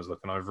Patterson was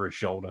looking over his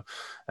shoulder.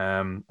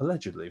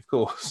 Allegedly, of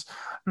course.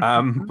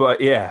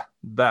 But yeah,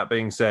 that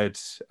being said,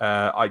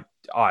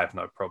 I have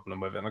no problem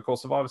with it. And of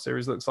course, Survivor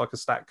Series looks like a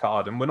stacked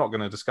card, and we're not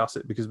going to discuss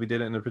it because we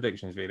did it in the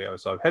predictions video.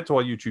 So head to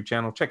our YouTube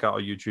channel, check out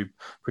our YouTube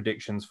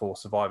predictions for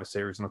Survivor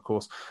Series. And of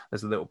course,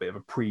 there's a little bit of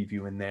a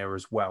preview in there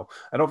as well.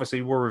 And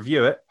obviously, we'll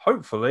review it,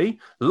 hopefully,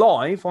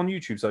 live on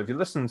YouTube. So if you're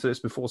listening to this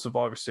before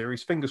Survivor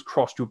Series, fingers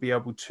crossed you'll be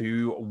able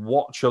to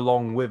watch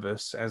along with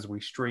us as we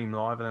stream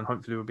live. And then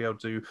hopefully we'll be able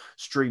to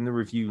stream the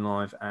review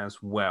live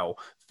as well.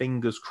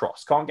 Fingers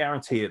crossed. Can't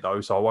guarantee it, though,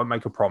 so I won't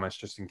make a promise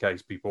just in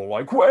case people are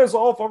like, where's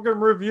our fucking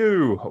review?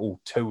 All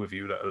two of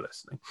you that are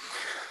listening.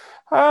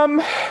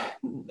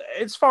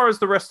 As far as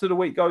the rest of the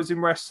week goes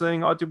in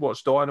wrestling, I did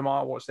watch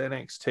Dynamite, I watched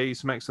NXT,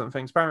 some excellent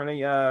things.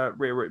 Apparently,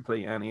 Rhea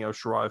Ripley and Io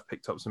Shirai have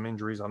picked up some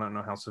injuries. I don't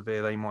know how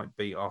severe they might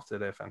be after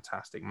their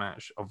fantastic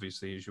match,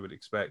 obviously, as you would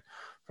expect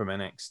from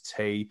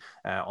NXT.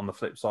 On the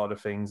flip side of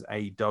things,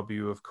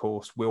 AEW, of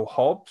course, Will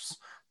Hobbs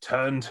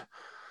turned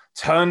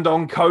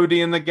on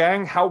Cody and the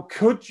gang. How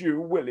could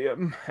you,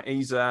 William?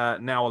 He's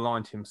now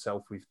aligned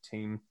himself with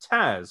Team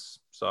Taz.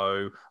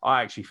 So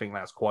I actually think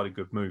that's quite a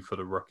good move for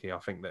the rookie. I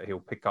think that he'll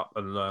pick up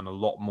and learn a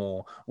lot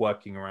more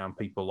working around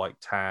people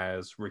like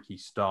Taz, Ricky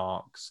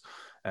Starks,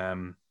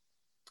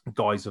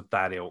 guys of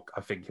that ilk,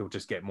 I think he'll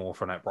just get more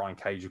from that. Brian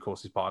Cage, of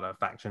course, is part of that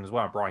faction as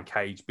well. Brian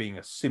Cage being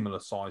a similar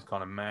size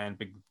kind of man,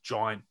 big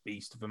giant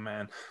beast of a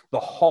man, the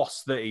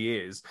hoss that he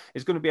is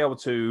going to be able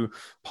to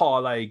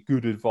parlay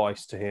good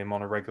advice to him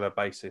on a regular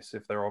basis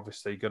if they're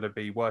obviously going to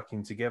be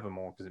working together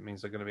more, because it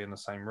means they're going to be in the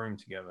same room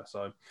together.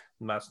 So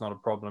that's not a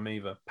problem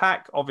either.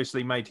 Pac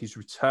obviously made his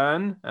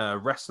return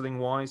wrestling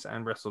wise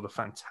and wrestled a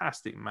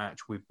fantastic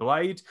match with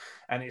Blade,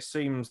 and it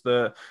seems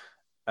that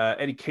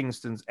Eddie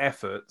Kingston's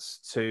efforts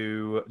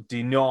to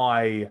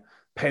deny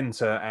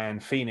Penta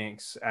and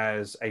Phoenix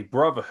as a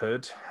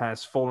brotherhood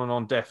has fallen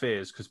on deaf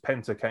ears, because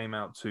Penta came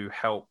out to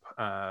help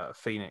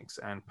Phoenix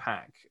and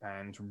Pac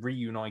and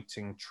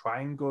reuniting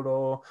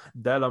Triangulo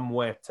de la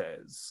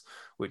Muertes,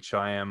 which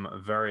I am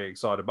very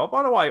excited about.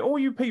 By the way, all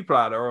you people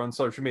out there on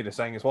social media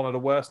saying it's one of the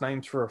worst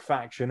names for a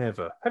faction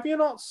ever. Have you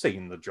not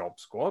seen the Job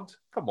Squad?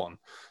 Come on,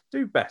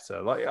 do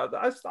better. Like,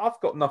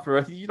 I've got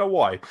nothing. You know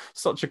why?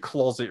 Such a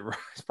closet.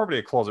 It's probably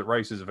a closet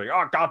racism thing.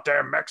 Oh,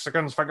 goddamn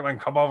Mexicans thinking they can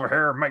come over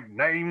here and make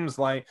names.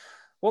 Like,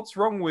 what's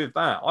wrong with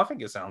that? I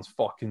think it sounds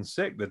fucking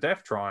sick. The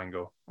Death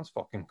Triangle. That's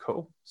fucking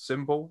cool.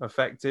 Simple,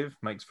 effective,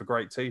 makes for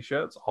great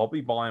t-shirts. I'll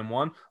be buying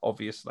one.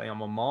 Obviously,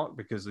 I'm on Mark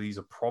because these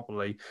are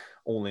probably,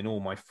 all in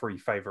all, my 3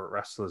 favorite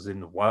wrestlers in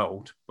the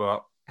world.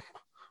 But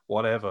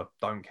whatever,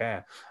 don't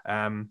care.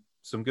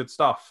 Some good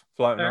stuff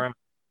floating around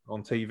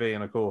on TV,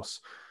 and of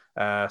course,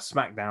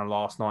 SmackDown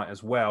last night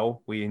as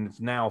well. We've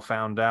now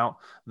found out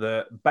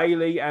that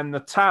Bayley and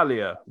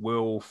Natalya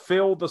will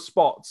fill the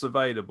spots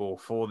available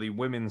for the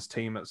women's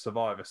team at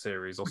Survivor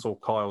Series. I saw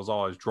Kyle's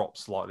eyes drop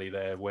slightly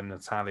there when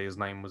Natalya's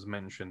name was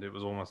mentioned. It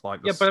was almost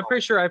like but I'm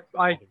pretty sure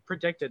I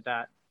predicted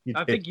that.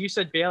 I think you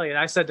said Bayley and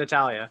I said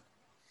Natalya.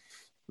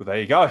 Well, there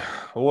you go.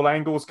 All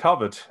angles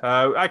covered.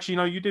 Actually,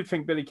 no, you did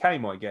think Billy Kay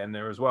might get in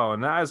there as well.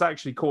 And that has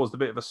actually caused a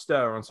bit of a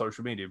stir on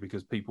social media,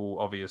 because people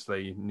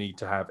obviously need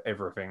to have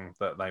everything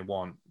that they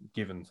want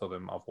given to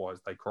them. Otherwise,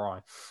 they cry.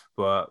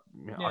 But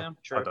I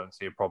don't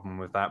see a problem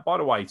with that. By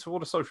the way, to all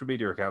the social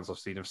media accounts I've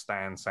seen of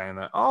Stan saying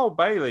that, oh,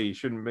 Bayley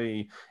shouldn't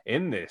be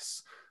in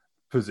this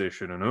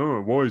position,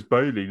 and why is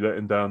Bayley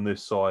letting down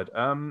this side?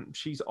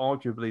 She's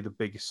arguably the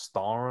biggest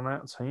star on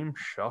that team.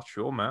 Shut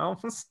your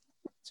mouth.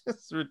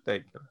 Just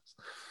ridiculous.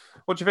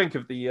 What do you think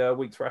of the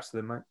week's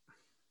wrestling, mate?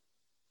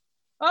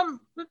 I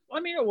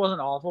mean, it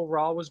wasn't awful.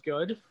 Raw was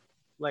good.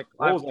 Like,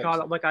 I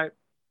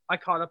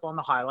caught up on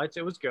the highlights.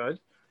 It was good.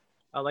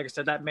 Like I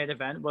said, that main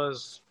event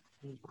was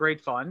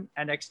great fun.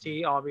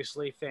 NXT,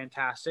 obviously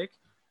fantastic,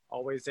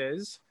 always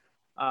is.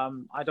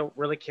 I don't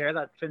really care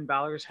that Finn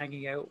Balor is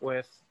hanging out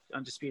with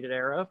Undisputed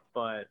Era,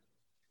 but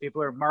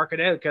people are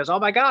marking out because, oh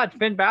my God,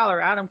 Finn Balor,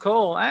 Adam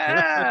Cole.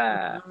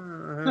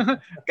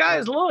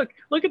 Guys, look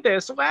at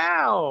this.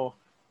 Wow.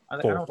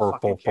 I don't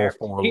fucking care.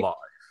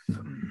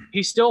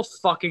 He's still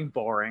fucking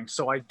boring,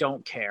 so I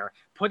don't care.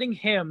 Putting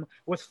him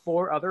with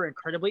 4 other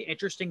incredibly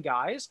interesting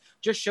guys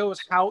just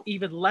shows how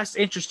even less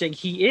interesting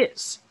he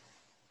is.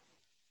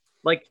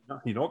 Like,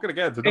 you're not going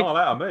to get to deny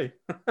that on me.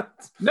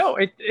 No,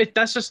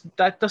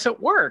 that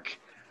doesn't work.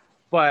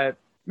 But,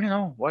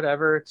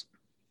 whatever.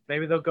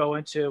 Maybe they'll go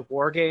into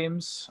War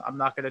Games. I'm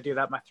not going to do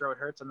that. My throat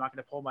hurts. I'm not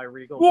going to pull my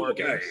Regal War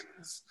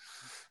Games.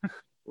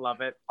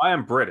 Love it. I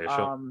am British.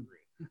 I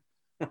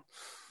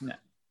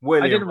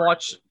didn't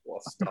watch.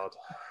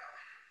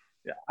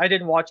 I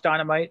didn't watch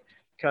Dynamite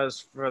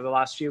because for the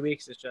last few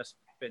weeks it's just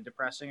been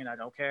depressing, and I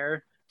don't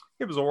care.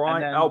 It was all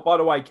right. By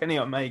the way, Kenny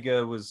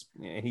Omega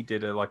they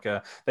did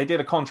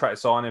a contract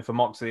signing for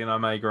Moxley and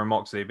Omega, and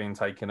Moxley being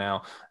taken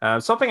out.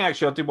 Something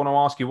actually I did want to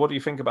ask you, what do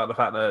you think about the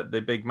fact that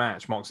the big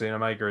match, Moxley and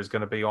Omega, is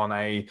going to be on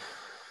a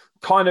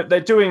they're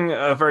doing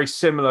a very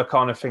similar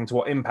kind of thing to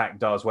what Impact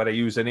does, where they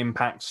use an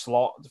Impact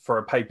slot for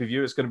a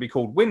pay-per-view. It's going to be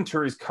called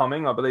Winter is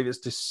Coming. I believe it's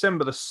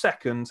December the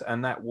 2nd,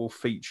 and that will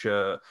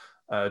feature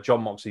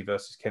Jon Moxley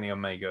versus Kenny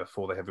Omega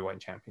for the Heavyweight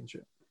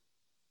Championship.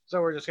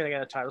 So we're just going to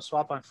get a title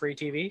swap on free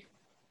TV?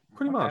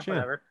 Pretty much, yeah.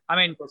 Whatever. I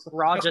mean,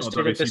 Raw just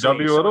did it this week.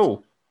 WCW at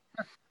all.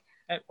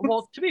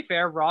 Well, to be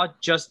fair, Raw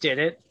just did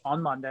it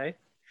on Monday.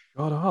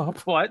 Shut up.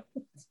 But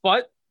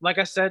like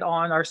I said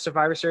on our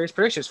Survivor Series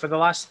predictions, for the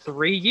last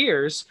 3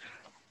 years,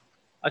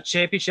 a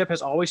championship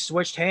has always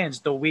switched hands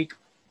the week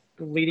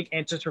leading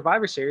into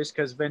Survivor Series,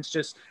 because Vince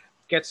just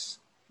gets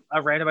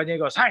a random idea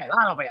and goes, hey,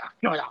 that'll be a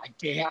good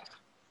idea.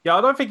 Yeah,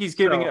 I don't think he's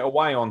giving it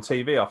away on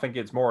TV. I think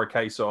it's more a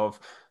case of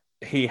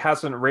he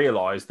hasn't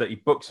realized that he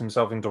books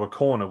himself into a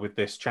corner with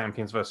this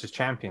champions versus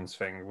champions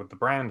thing, with the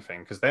brand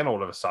thing, because then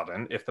all of a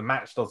sudden, if the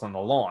match doesn't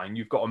align,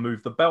 you've got to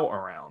move the belt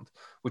around,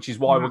 which is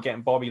why we're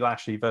getting Bobby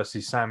Lashley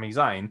versus Sami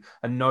Zayn,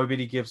 and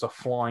nobody gives a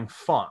flying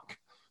fuck.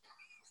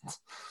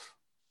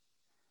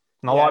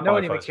 And I like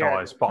both those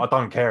guys, but I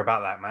don't care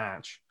about that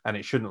match, and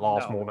it shouldn't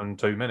last more than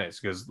 2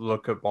 minutes, because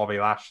look at Bobby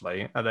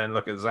Lashley and then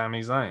look at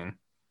Sami Zayn.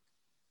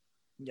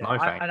 Yeah,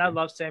 I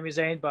love Sami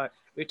Zayn, but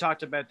we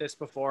talked about this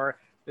before.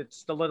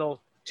 It's too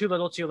little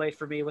too late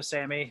for me with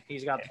Sammy.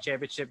 He's got the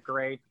championship,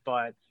 great,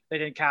 but they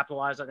didn't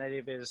capitalize on any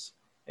of his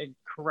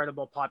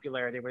incredible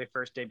popularity when he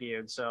first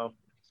debuted. So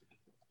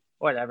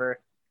whatever.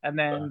 And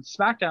then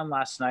SmackDown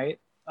last night,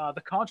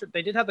 the contract.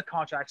 They did have the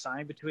contract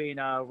signed between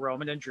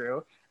Roman and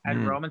Drew,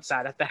 and Roman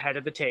sat at the head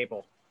of the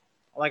table.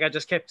 Like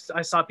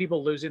I saw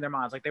people losing their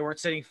minds. Like they weren't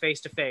sitting face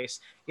to face.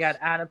 You had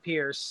Adam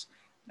Pearce,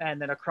 and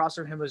then across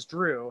from him was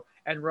Drew,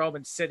 and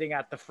Roman sitting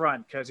at the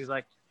front because he's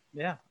like,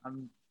 "Yeah,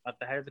 I'm at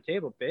the head of the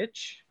table,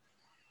 bitch."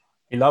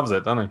 He loves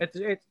it, doesn't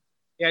he?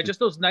 Yeah, just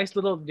those nice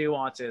little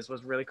nuances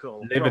was really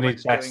cool. Living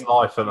his best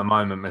life at the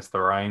moment,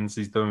 Mr. Reigns.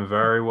 He's doing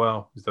very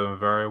well. He's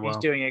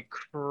doing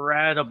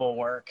incredible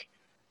work.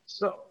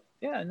 So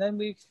yeah, and then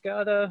we've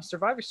got a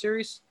Survivor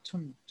Series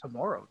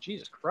tomorrow.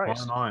 Jesus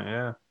Christ! Tomorrow night,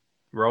 yeah.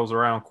 Rolls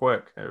around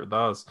quick. It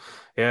does.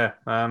 Yeah,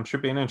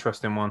 should be an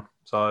interesting one.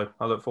 So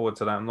I look forward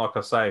to that. And like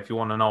I say, if you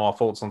want to know our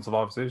thoughts on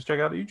Survivor Series, check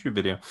out the YouTube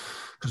video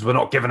because we're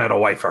not giving it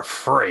away for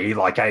free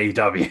like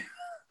AEW.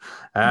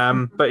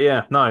 But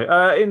yeah,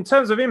 no. In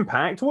terms of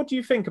Impact, what do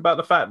you think about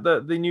the fact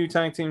that the new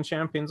tag team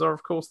champions are,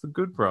 of course, the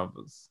Good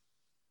Brothers?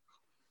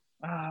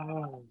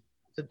 Oh,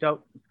 it's a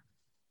dope.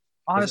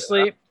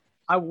 Honestly,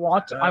 I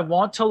want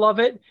to love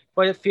it,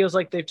 but it feels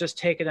like they've just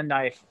taken a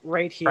knife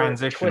right here,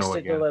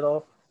 twisted a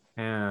little.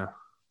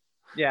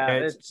 Yeah,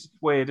 it's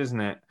weird, isn't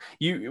it?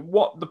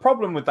 What the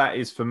problem with that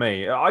is for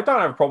me, I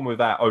don't have a problem with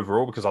that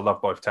overall because I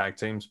love both tag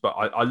teams, but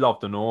I love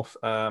the North,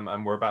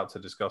 and we're about to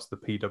discuss the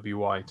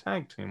PWI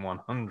Tag Team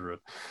 100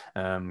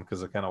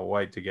 because I cannot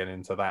wait to get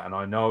into that. And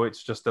I know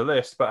it's just a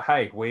list, but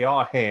hey, we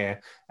are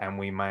here and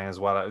we may as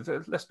well.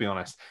 Let's be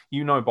honest,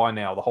 by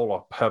now the whole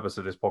purpose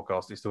of this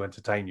podcast is to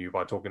entertain you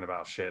by talking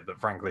about shit that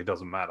frankly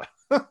doesn't matter.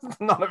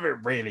 None of it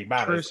really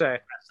matters. True say.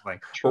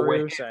 But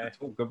we're here to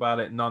talk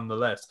about it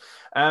nonetheless.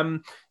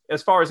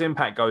 As far as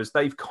Impact goes,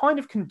 they've kind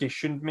of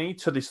conditioned me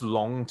to this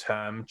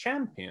long-term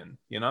champion,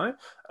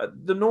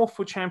 The North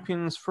were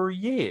champions for a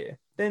year.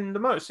 Then the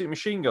Motor City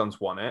Machine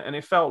Guns won it, and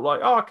it felt like,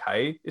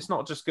 okay, it's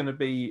not just going to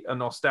be a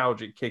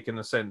nostalgic kick in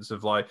the sense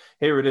of like,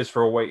 here it is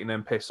for a week and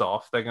then piss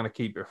off. They're going to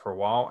keep it for a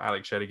while.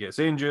 Alex Shelley gets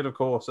injured, of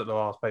course, at the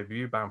last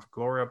pay-per-view, Bound for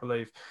Glory, I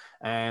believe.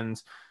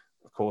 And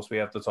of course, we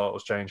have the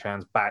titles change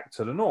hands back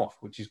to the North,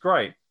 which is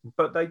great.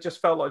 But they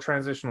just felt like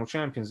transitional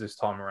champions this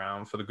time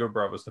around for the Good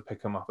Brothers to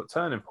pick them up at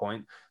Turning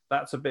Point.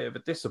 That's a bit of a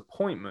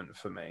disappointment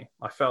for me.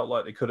 I felt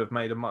like they could have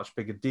made a much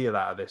bigger deal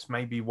out of this,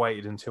 maybe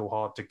waited until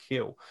Hard to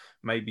Kill,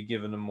 maybe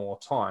given them more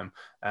time.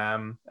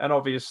 And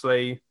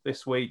obviously,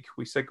 this week,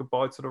 we said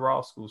goodbye to the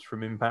Rascals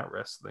from Impact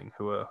Wrestling,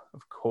 who are,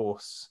 of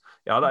course,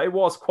 it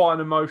was quite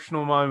an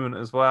emotional moment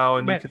as well.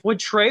 And man, when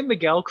Trey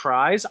Miguel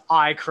cries,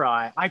 I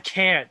cry. I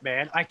can't,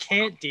 man. I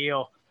can't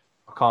deal.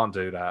 I can't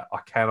do that.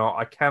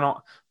 I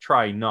cannot.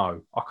 Trey,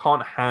 no. I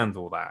can't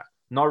handle that.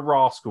 No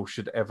rascal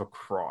should ever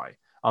cry.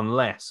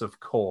 Unless, of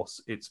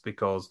course, it's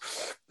because...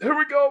 Here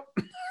we go!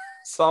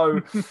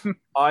 So,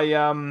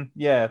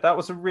 that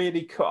was a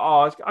really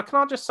cool... can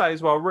I just say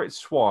as well, Rich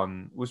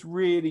Swann was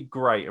really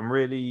great and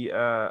really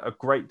a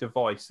great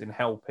device in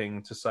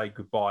helping to say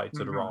goodbye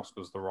to the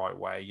Rascals the right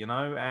way,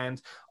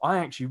 And I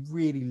actually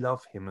really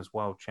love him as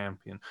world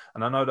champion.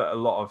 And I know that a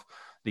lot of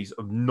these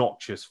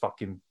obnoxious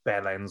fucking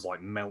bellends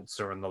like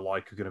Meltzer and the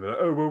like are going to be like,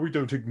 oh, well, we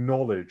don't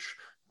acknowledge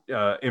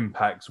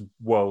Impact's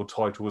world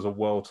title as a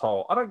world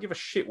title. I don't give a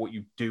shit what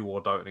you do or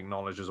don't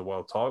acknowledge as a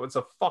world title. It's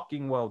a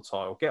fucking world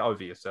title. Get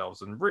over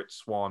yourselves. And Rich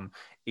Swann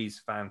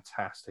is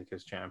fantastic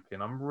as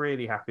champion. I'm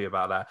really happy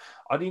about that.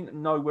 I didn't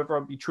know whether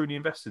I'd be truly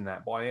invested in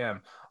that, but I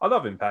am. I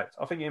love Impact.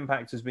 I think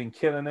Impact has been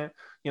killing it.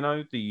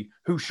 The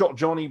Who Shot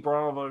Johnny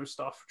Bravo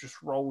stuff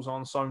just rolls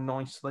on so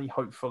nicely.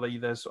 Hopefully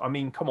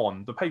come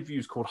on. The pay-per-view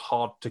is called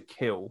Hard to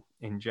Kill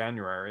in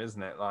January,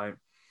 isn't it? Like,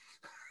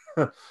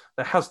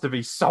 there has to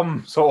be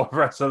some sort of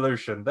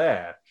resolution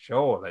there,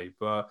 surely,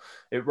 but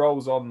it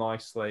rolls on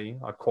nicely.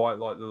 I quite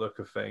like the look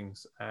of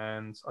things,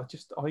 and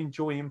I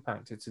enjoy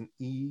Impact. It's an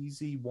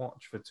easy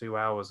watch for 2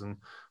 hours, and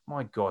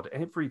my God,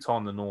 every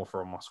time the North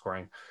are on my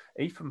screen,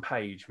 Ethan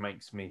Page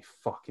makes me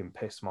fucking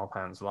piss my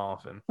pants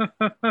laughing.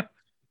 I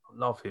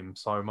love him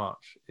so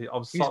much. He's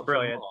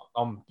brilliant.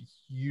 I'm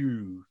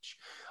huge.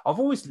 I've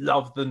always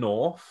loved the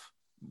North,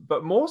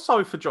 but more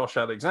so for Josh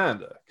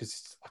Alexander,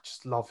 because I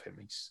just love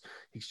him.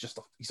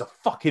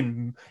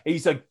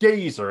 He's a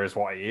geezer is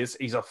what he is.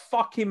 He's a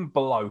fucking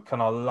bloke,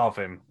 and I love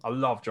him. I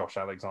love Josh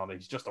Alexander.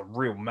 He's just a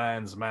real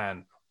man's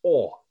man.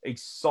 Oh,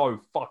 he's so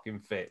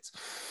fucking fit.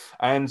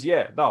 And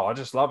I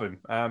just love him.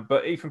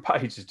 But Ethan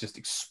Page has just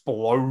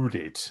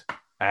exploded.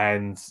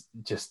 And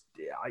just,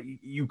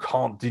 you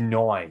can't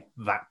deny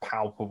that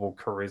palpable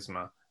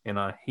charisma.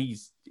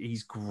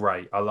 He's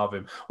great. I love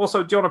him.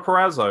 Also, Deonna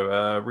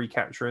Purrazzo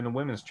recapturing the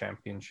women's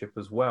championship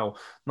as well.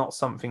 Not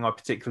something I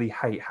particularly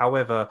hate.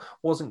 However,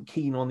 wasn't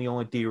keen on the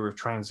idea of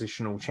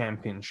transitional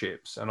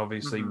championships. And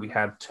obviously, we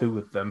had 2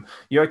 of them.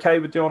 You okay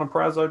with Deonna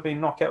Purrazzo being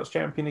Knockouts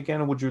champion again?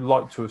 Or would you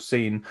like to have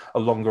seen a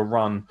longer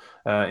run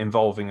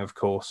involving, of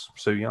course,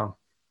 Su Yung?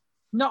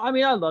 No, I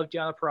mean, I love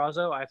Deonna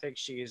Purrazzo. I think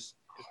she's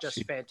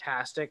just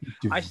fantastic.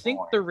 Divine. I think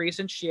the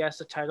reason she has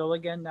the title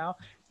again now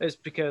is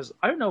because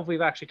I don't know if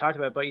we've actually talked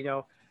about it,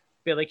 but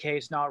Billie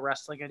Kay's not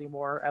wrestling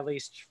anymore, at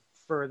least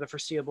for the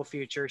foreseeable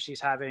future.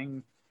 She's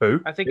having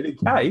who? I think Billie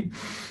Kay.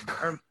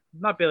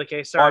 Not Billy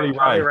Kay, sorry,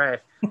 Kylie Ray.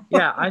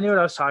 Yeah, I knew what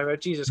I was talking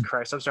about. Jesus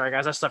Christ, I'm sorry,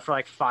 guys. I slept for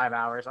like 5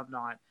 hours. I'm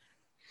not.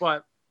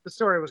 But the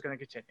story was going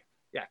to continue.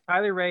 Yeah,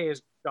 Kylie Ray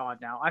is gone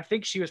now. I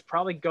think she was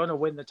probably going to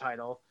win the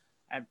title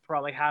and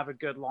probably have a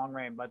good long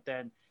reign, but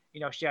then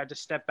she had to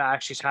step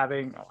back. She's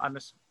having.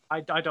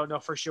 I don't know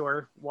for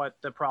sure what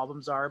the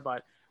problems are,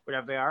 but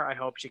whatever they are, I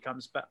hope she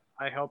comes back.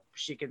 I hope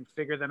she can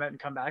figure them out and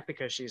come back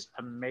because she's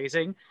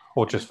amazing.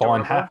 Or just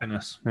find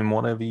happiness in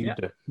whatever you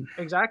do.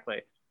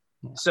 Exactly.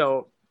 Yeah.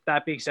 So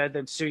that being said,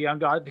 then Su Yung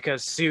got it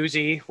because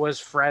Susie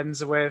was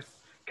friends with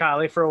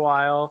Kylie for a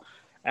while,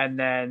 and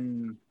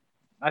then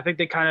I think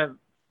they kind of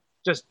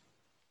just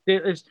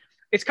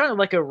it's kind of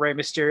like a Rey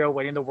Mysterio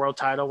winning the world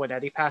title when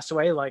Eddie passed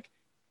away. Like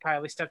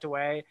Kylie stepped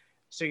away,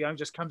 Su Yung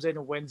just comes in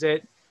and wins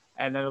it,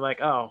 and then they're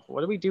like, "Oh, what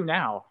do we do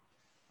now?"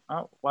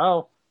 Oh,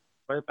 well,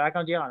 put it back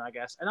on Dion, I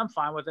guess, and I'm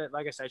fine with it.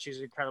 Like I said, she's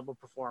an incredible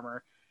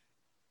performer,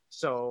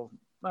 so.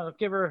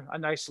 Give her a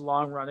nice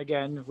long run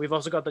again. We've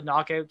also got the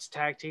Knockouts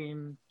tag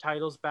team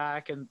titles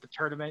back and the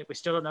tournament. We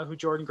still don't know who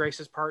Jordan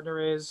Grace's partner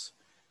is.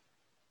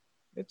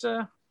 It's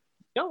got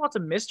lots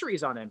of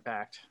mysteries on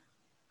Impact.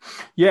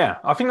 Yeah,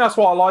 I think that's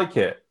why I like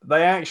it.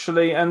 They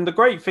actually, and the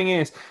great thing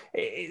is,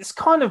 it's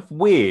kind of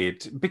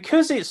weird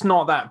because it's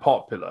not that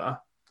popular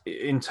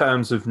in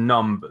terms of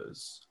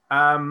numbers.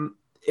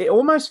 It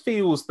almost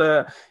feels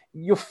that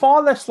you're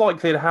far less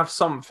likely to have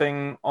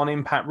something on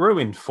Impact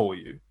ruined for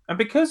you. And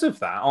because of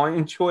that, I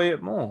enjoy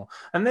it more.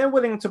 And they're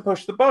willing to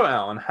push the boat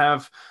out and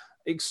have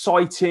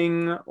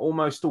exciting,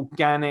 almost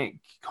organic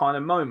kind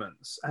of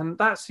moments. And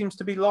that seems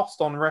to be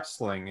lost on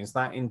wrestling, is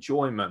that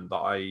enjoyment that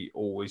I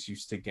always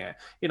used to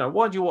get.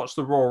 Why do you watch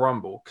the Royal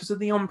Rumble? Because of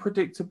the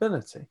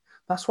unpredictability.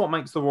 That's what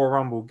makes the Royal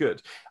Rumble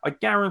good. I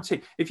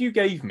guarantee, if you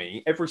gave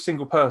me every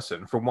single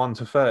person from 1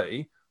 to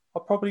 30, I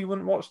probably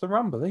wouldn't watch the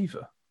Rumble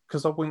either.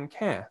 Because I wouldn't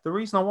care. The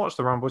reason I watch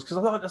the Rumble is because I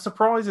like the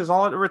surprises. I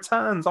like the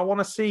returns. I want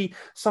to see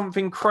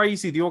something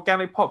crazy, the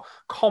organic pop.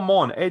 Come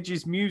on,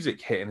 Edge's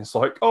music hit, and it's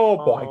like, oh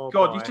my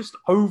God, you're just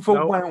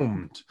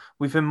overwhelmed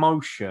with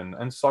emotion,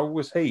 and so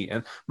was he.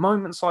 And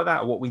moments like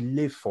that are what we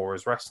live for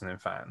as wrestling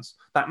fans.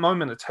 That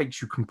moment that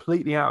takes you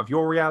completely out of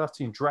your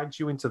reality and drags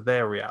you into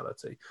their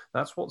reality.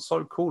 That's what's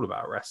so cool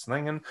about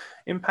wrestling. And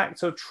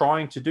Impact are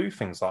trying to do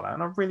things like that,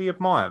 and I really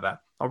admire that.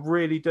 I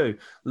really do.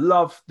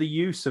 Love the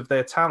use of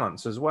their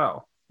talents as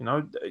well.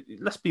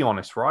 Let's be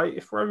honest, right?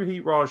 If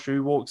Rohit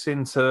Raju walks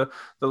into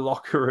the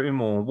locker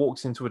room or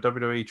walks into a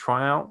WWE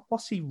tryout,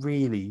 what's he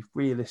really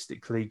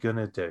realistically going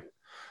to do?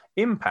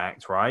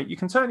 Impact, right? You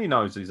can turn your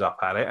noses up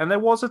at it. And there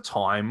was a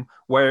time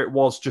where it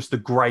was just a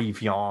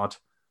graveyard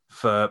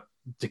for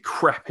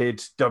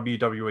decrepit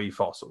WWE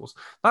fossils.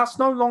 That's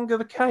no longer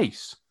the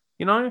case.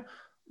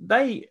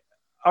 They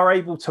are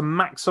able to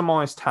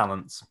maximize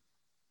talents.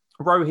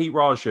 Rohit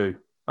Raju,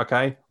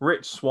 okay?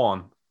 Rich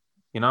Swann.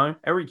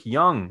 Eric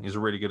Young is a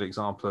really good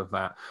example of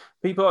that.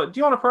 People like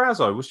Deonna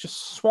Purrazzo was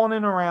just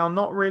swanning around,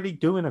 not really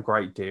doing a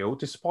great deal,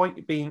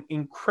 despite being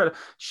incredible.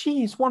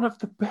 She is one of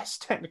the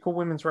best technical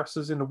women's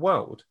wrestlers in the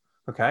world.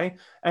 Okay.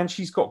 And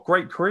she's got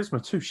great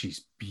charisma too.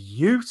 She's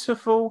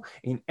beautiful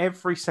in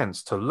every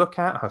sense to look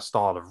at. Her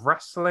style of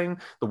wrestling,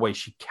 the way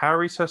she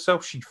carries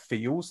herself, she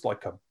feels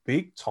like a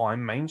big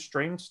time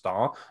mainstream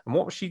star. And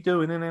what was she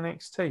doing in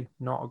NXT?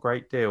 Not a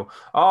great deal.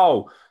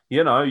 Oh,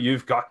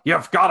 you've got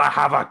to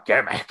have a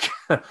gimmick.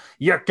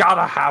 You got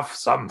to have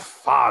some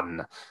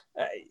fun.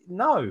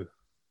 No.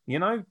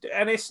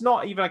 And it's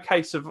not even a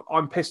case of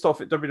I'm pissed off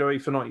at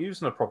WWE for not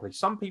using it properly.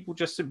 Some people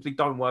just simply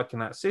don't work in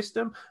that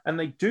system, and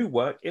they do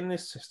work in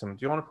this system.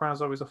 Deonna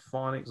Purrazzo is a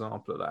fine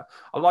example of that.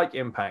 I like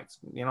Impact.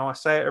 I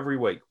say it every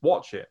week.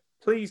 Watch it.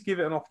 Please give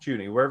it an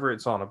opportunity wherever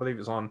it's on. I believe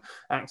it's on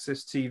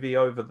Access TV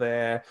over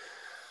there.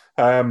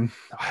 I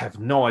have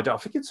no idea. I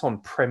think it's on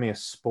Premier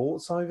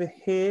Sports over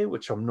here,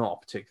 which I'm not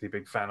a particularly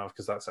big fan of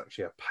because that's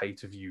actually a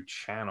pay-to-view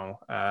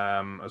channel,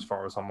 as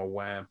far as I'm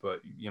aware.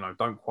 But,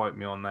 don't quote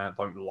me on that.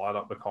 Don't light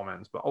up the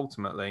comments. But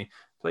ultimately,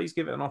 please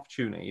give it an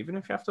opportunity, even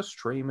if you have to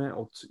stream it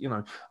or,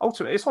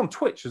 ultimately, it's on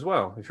Twitch as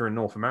well. If you're in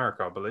North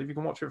America, I believe you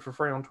can watch it for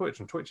free on Twitch,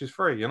 and Twitch is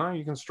free.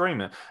 You can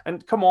stream it.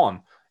 And come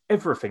on,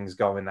 everything's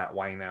going that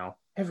way now.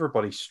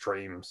 Everybody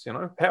streams,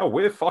 hell,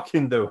 we're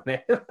fucking doing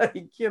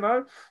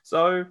it,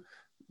 so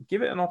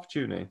give it an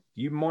opportunity.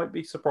 You might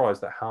be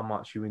surprised at how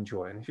much you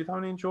enjoy it. And if you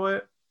don't enjoy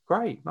it,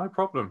 great, no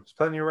problem. There's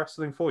plenty of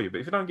wrestling for you.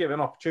 But if you don't give it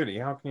an opportunity,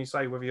 how can you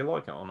say whether you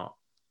like it or not?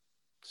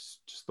 It's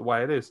just the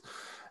way it is.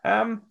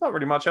 Not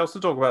really much else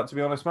to talk about, to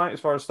be honest, mate, as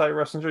far as state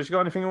wrestling goes. You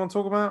got anything you want to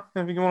talk about?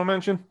 Anything you want to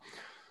mention?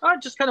 I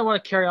just kind of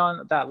want to carry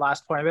on that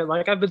last point a bit.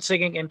 Like, I've been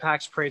singing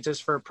Impact's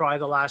praises for probably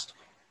the last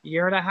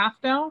year and a half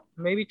now,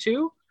 maybe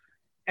 2.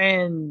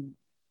 And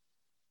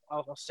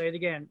I'll say it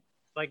again,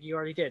 like you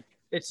already did.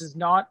 This is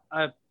not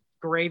a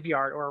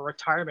graveyard or a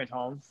retirement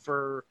home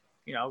for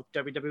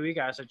WWE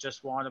guys that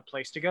just want a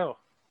place to go.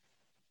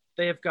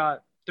 They're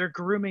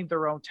grooming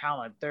their own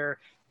talent. They're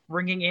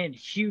bringing in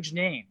huge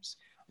names.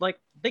 Like,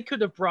 they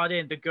could have brought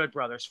in the Good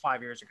Brothers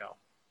 5 years ago.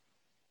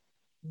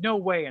 No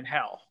way in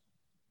hell.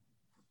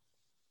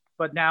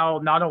 But now,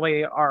 not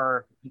only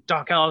are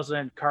Don Callis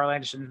and Carl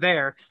Anderson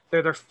there,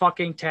 they're their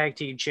fucking tag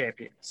team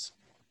champions.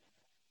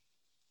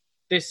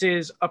 This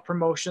is a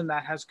promotion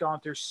that has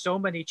gone through so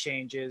many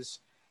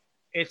changes.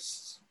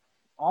 It's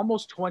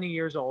almost 20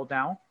 years old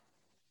now,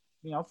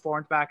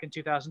 formed back in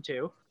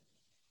 2002.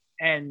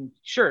 And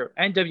sure,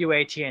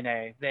 NWA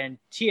TNA, then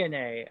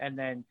TNA, and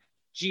then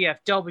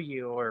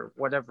GFW or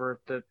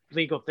whatever the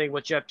legal thing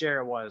with Jeff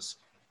Jarrett was.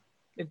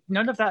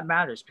 None of that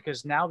matters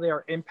because now they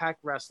are Impact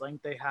Wrestling.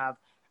 They have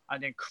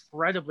an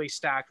incredibly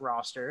stacked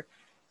roster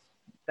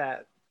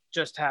that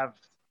just have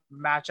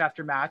match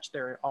after match.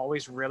 They're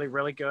always really,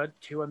 really good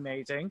to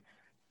amazing.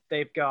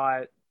 They've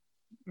got,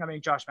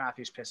 Josh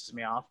Matthews pisses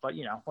me off, but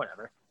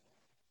whatever.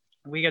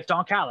 We get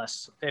Don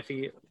Callis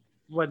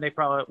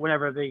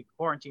whenever the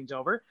quarantine's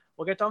over,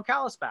 we'll get Don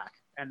Callis back,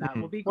 and that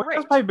will be great. He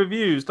does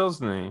pay-per-views,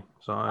 doesn't he?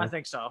 So I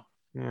think so.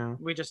 Yeah.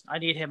 I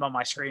need him on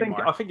my screen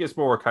more. I think it's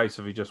more a case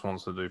of he just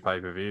wants to do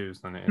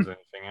pay-per-views than it is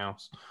anything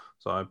else.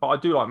 So, but I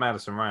do like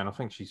Madison Rayne. I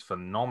think she's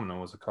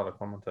phenomenal as a color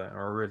commentator.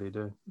 I really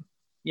do.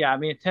 Yeah,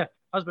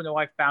 husband and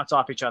wife bounce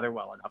off each other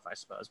well enough, I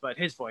suppose. But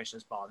his voice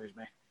just bothers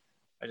me.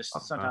 I just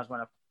sometimes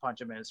want to punch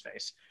him in his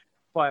face.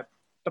 But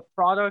the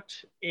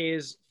product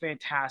is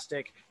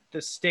fantastic.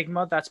 The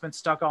stigma that's been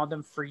stuck on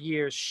them for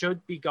years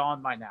should be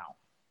gone by now.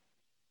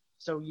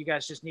 So you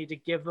guys just need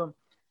to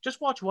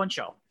just watch one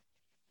show.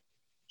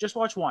 Just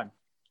watch one.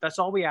 That's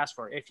all we ask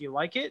for. If you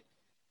like it,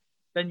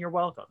 then you're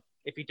welcome.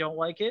 If you don't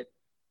like it,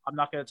 I'm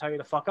not going to tell you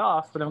to fuck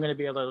off, but I'm going to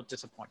be a little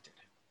disappointed.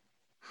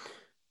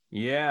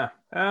 Yeah,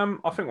 I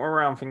think we'll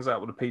round things out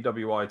with the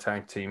PWI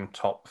Tag Team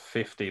Top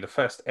 50. The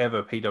first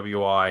ever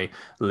PWI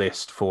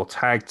list for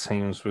tag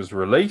teams was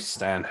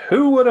released, and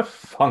who would have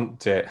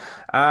funked it?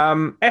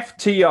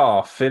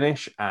 FTR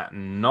finish at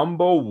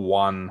number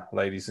 1,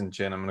 ladies and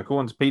gentlemen.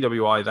 According to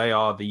PWI, they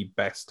are the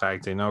best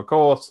tag team. Now, of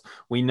course,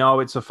 we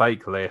know it's a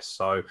fake list,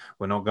 so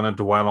we're not going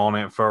to dwell on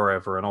it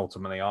forever, and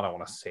ultimately, I don't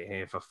want to sit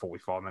here for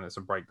 45 minutes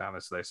and break down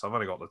this list. I've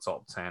only got the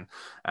top 10.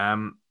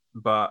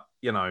 But,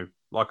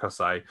 like I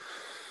say,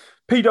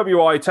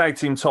 PWI Tag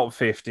Team Top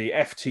 50,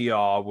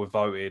 FTR were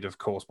voted, of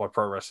course, by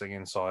Pro Wrestling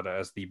Insider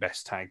as the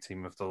best tag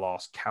team of the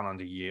last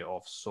calendar year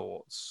of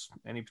sorts.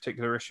 Any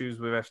particular issues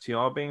with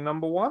FTR being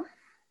number 1?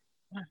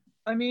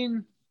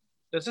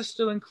 Does this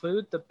still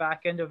include the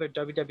back end of their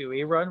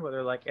WWE run where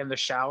they're like in the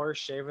shower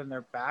shaving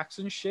their backs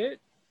and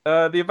shit?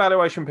 The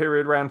evaluation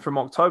period ran from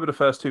October the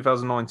 1st,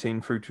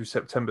 2019 through to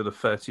September the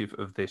 30th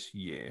of this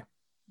year.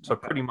 So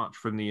pretty much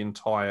from the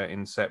entire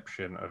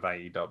inception of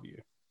AEW.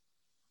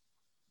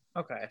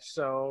 Okay,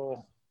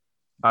 so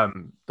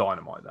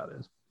Dynamite, that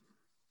is.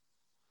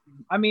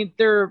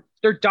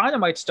 Their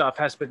Dynamite stuff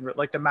has been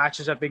the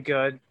matches have been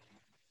good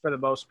for the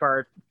most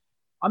part.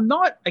 I'm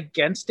not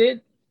against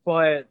it,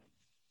 but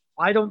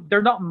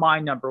they're not my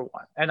number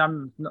 1.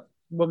 And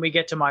when we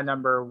get to my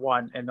number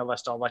 1 in the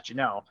list, I'll let you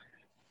know.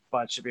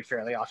 But it should be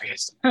fairly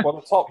obvious. Well,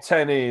 the top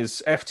 10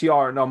 is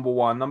FTR at number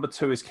 1. Number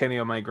 2 is Kenny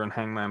Omega and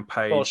Hangman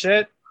Page.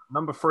 Bullshit.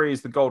 Number 3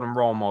 is the Golden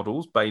Role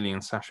Models, Bayley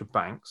and Sasha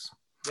Banks.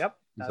 Yep.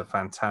 It's a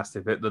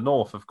fantastic bit. The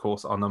North, of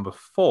course, are number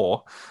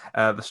 4.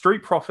 The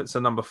Street Profits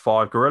are number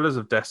 5. Gorillas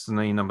of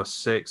Destiny, number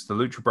 6. The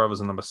Lucha Brothers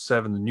are number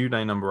 7. The New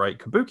Day, number 8.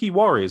 Kabuki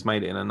Warriors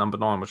made it in at number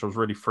 9, which I was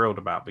really thrilled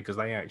about because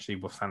they actually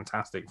were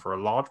fantastic for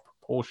a large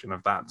proportion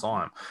of that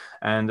time.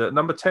 And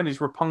number 10 is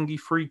Roppongi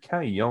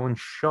 3K, Yo and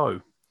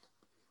Show.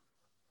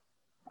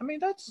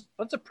 That's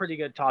a pretty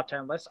good top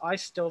 10 list. I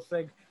still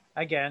think,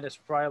 again, it's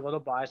probably a little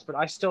biased, but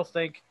I still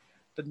think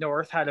the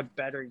North had a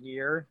better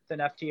year than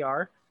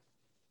FTR.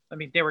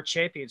 They were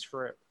champions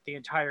for the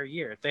entire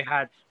year. They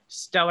had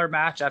stellar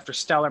match after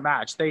stellar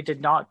match. They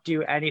did not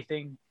do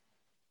anything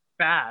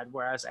bad,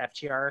 whereas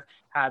FTR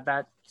had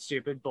that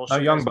stupid bullshit.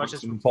 No Young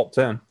Bucks in the top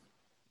 10.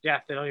 Yeah,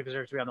 they don't even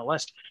deserve to be on the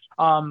list.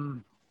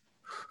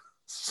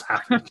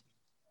 Savage.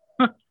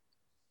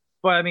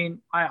 But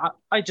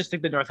I just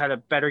think the North had a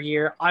better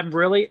year. I'm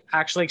really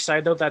actually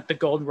excited though that the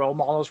Golden Role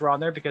Models were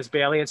on there because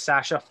Bayley and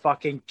Sasha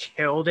fucking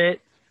killed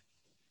it.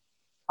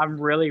 I'm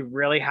really,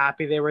 really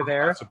happy they were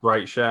there. That's a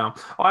great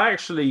shout.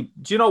 Do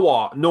you know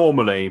what?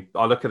 Normally,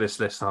 I look at this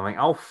list and I think,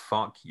 oh,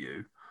 fuck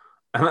you.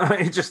 And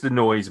it just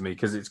annoys me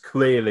because it's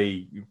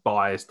clearly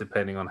biased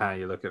depending on how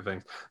you look at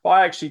things. But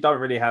I actually don't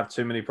really have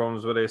too many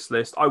problems with this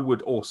list. I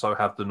would also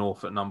have the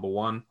North at number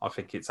 1. I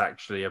think it's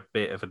actually a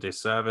bit of a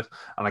disservice.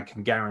 And I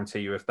can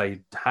guarantee you if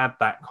they had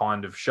that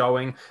kind of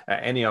showing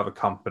at any other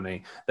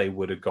company, they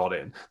would have got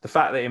in. The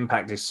fact that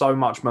Impact is so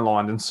much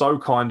maligned and so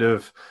kind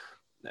of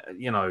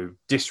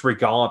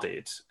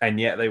disregarded, and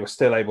yet they were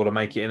still able to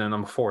make it in at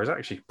number 4 is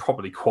actually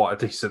probably quite a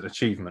decent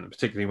achievement,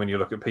 particularly when you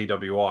look at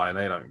PWI and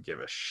they don't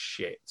give a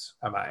shit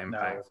about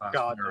Impact. That's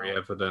very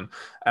evident.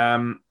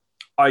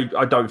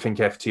 I don't think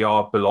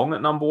FTR belong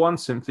at number 1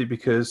 simply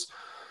because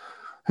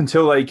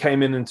until they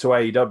came into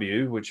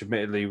AEW, which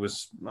admittedly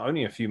was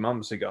only a few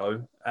months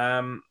ago,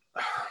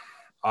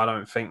 I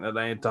don't think that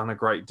they had done a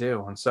great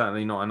deal, and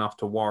certainly not enough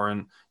to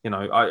warrant,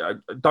 I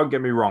don't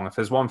get me wrong. If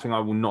there's one thing I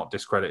will not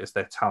discredit, is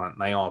their talent.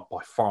 They are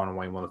by far and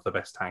away one of the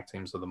best tag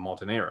teams of the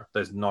modern era.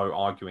 There's no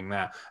arguing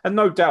that. And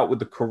no doubt with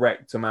the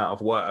correct amount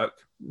of work,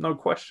 no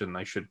question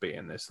they should be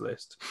in this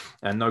list.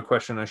 And no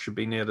question they should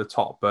be near the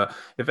top. But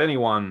if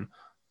anyone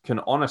can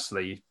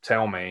honestly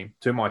tell me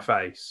to my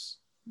face,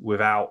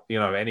 without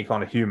any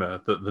kind of humor,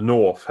 that the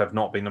North have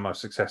not been the most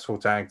successful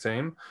tag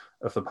team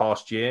of the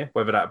past year,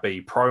 whether that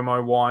be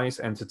promo wise,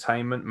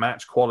 entertainment,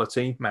 match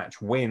quality,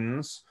 match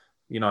wins,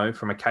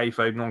 from a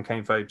kayfabe,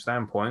 non-kayfabe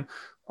standpoint,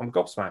 I'm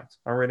gobsmacked.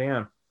 I really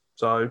am.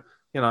 So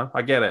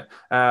I get it.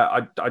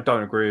 I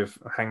don't agree with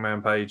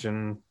Hangman Page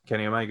and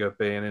Kenny Omega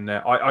being in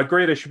there. I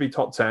agree they should be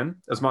top 10,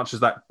 as much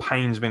as that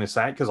pains me to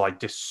say it, because I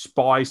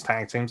despise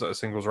tag teams that are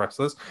singles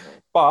wrestlers.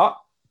 But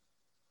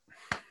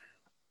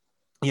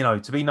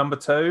to be number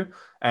 2,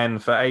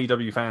 and for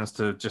AEW fans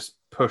to just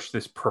push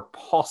this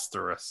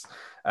preposterous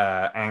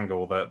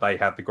angle that they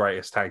had the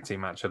greatest tag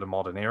team match of the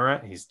modern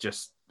era is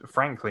just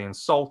frankly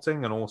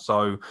insulting, and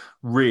also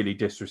really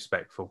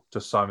disrespectful to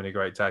so many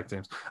great tag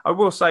teams. I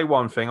will say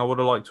one thing: I would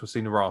have liked to have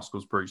seen the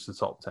Rascals breach the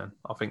top 10.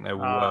 I think they were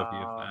worthy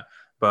of that.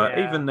 But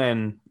even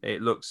then,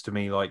 it looks to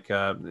me like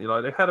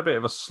they've had a bit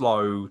of a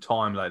slow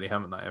time lately,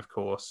 haven't they? Of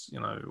course,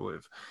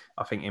 with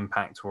I think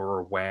Impact were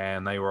aware,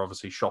 and they were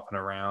obviously shopping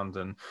around.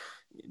 And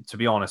to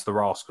be honest, the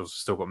Rascals have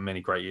still got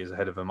many great years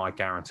ahead of them. I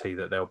guarantee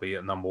that they'll be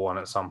at number 1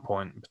 at some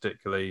point,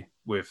 particularly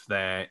with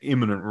their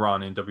imminent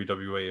run in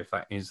WWE, if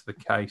that is the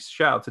case.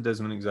 Shout out to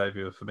Desmond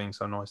Xavier for being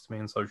so nice to me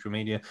on social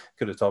media.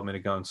 Could have told me to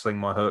go and sling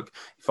my hook.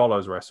 He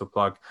follows Wrestle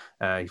Plug.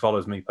 He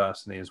follows me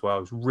personally as well.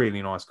 He's a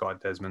really nice guy,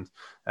 Desmond.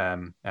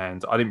 And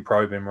I didn't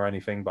probe him or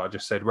anything, but I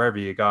just said, wherever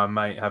you go,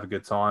 mate, have a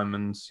good time.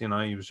 And,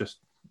 he was just,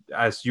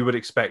 as you would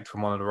expect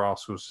from one of the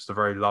Rascals, just a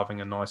very loving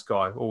and nice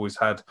guy. Always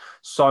had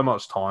so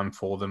much time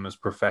for them as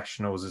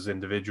professionals, as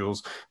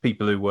individuals,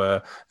 people who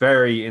were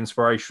very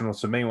inspirational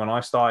to me when I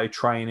started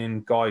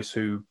training, guys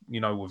who,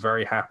 were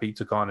very happy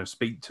to kind of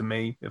speak to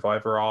me if I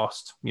ever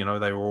asked. They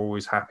were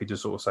always happy to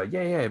sort of say,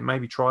 yeah,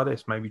 maybe try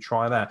this, maybe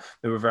try that.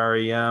 They were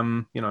very,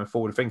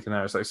 forward thinking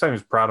there. It's like same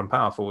as Proud and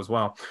Powerful as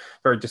well.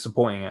 Very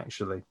disappointing,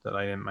 actually, that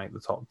they didn't make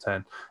the top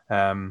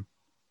 10.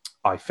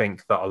 I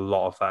think that a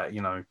lot of that,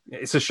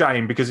 it's a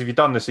shame, because if you'd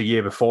done this a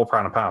year before,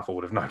 Proud and Powerful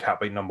would have no doubt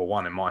been number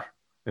 1 in my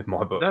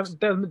book.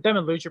 Them and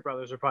Lucha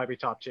Brothers would probably be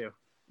top 2.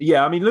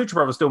 Yeah, I mean, Lucha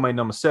Brothers still made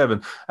number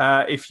 7.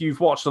 If you've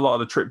watched a lot of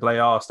the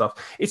AAAR stuff,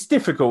 it's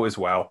difficult as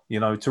well,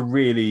 to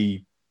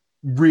really,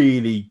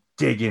 really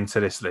dig into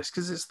this list,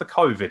 because it's the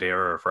COVID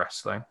era of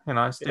wrestling.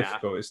 It's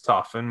difficult, it's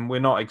tough, and we're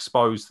not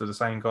exposed to the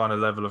same kind of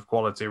level of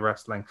quality of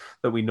wrestling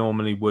that we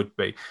normally would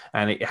be.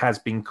 And it has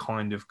been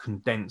kind of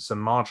condensed and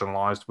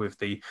marginalized with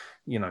the,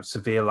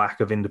 severe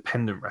lack of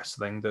independent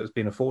wrestling that has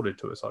been afforded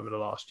to us over the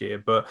last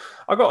year. But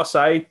I got to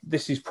say,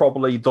 this is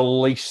probably the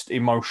least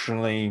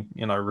emotionally,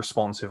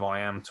 responsive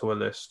I am to a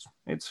list.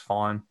 It's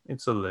fine.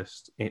 It's a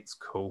list. It's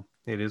cool.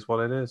 It is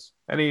what it is.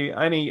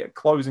 Any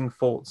closing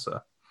thoughts,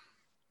 sir?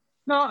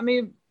 No, I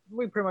mean,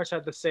 we pretty much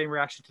had the same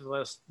reaction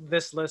to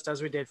this list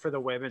as we did for the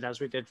women, as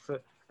we did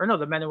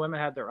the men and women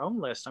had their own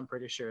list, I'm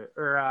pretty sure,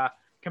 or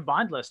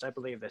combined list, I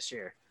believe, this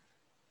year,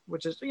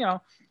 which is, like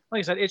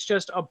I said, it's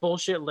just a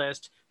bullshit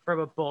list from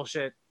a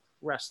bullshit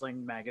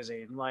wrestling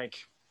magazine. Like,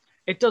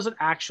 it doesn't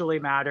actually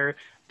matter.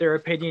 Their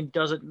opinion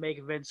doesn't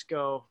make Vince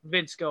go,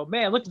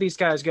 man, look at these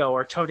guys go.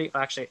 Or Tony,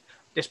 actually,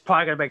 it's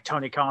probably going to make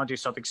Tony Khan do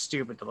something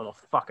stupid, the little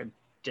fucking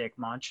dick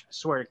munch. I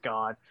swear to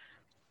God.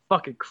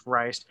 Fucking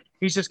Christ.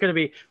 He's just going to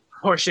be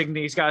pushing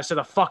these guys to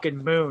the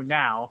fucking moon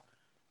now.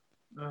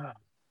 Ugh.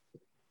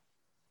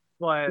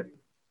 But,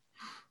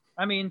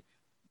 I mean,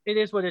 it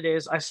is what it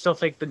is. I still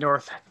think the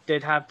North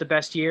did have the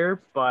best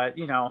year, but,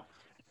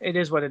 it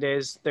is what it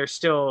is. They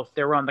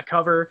were on the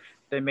cover.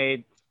 They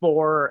made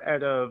 4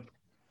 out of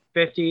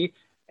 50,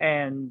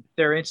 and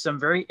they're in some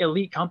very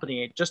elite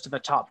company, just in the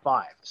top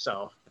 5.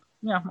 So,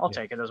 I'll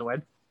take it as a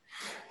win.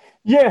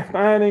 Yeah,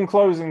 and in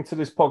closing to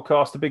this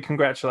podcast, a big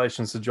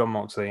congratulations to Jon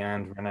Moxley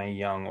and Renee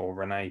Young, or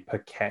Renee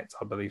Paquette,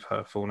 I believe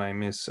her full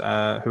name is, who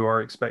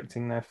are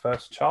expecting their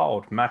first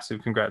child.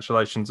 Massive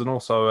congratulations, and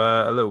also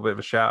a little bit of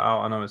a shout out.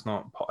 I know it's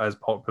not as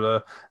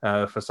popular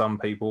for some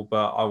people,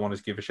 but I wanted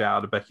to give a shout out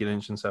to Becky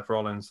Lynch and Seth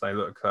Rollins.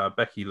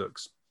 Becky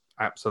looks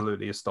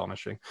absolutely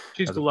astonishing.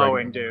 She's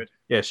glowing, dude.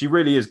 Yeah, she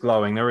really is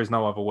glowing. There is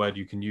no other word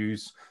you can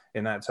use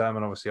in that term,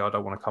 and obviously I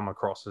don't want to come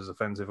across as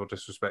offensive or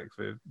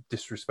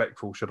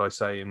disrespectful, should I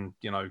say, and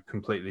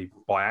completely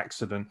by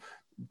accident.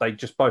 They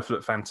just both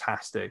look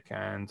fantastic,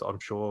 and I'm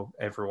sure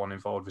everyone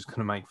involved is going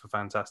to make for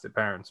fantastic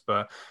parents.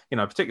 But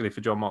particularly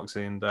for Jon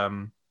Moxley and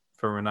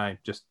for Renee,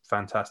 just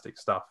fantastic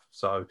stuff.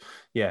 So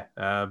yeah,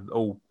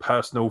 all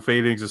personal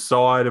feelings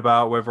aside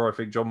about whether I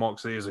think Jon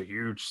Moxley is a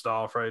huge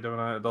star for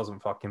AEW, it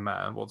doesn't fucking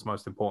matter. What's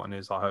most important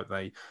is I hope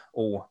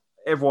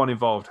everyone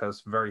involved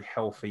has very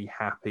healthy,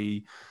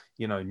 happy,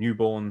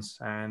 newborns,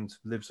 and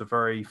lives a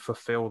very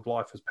fulfilled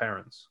life as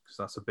parents, because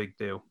that's a big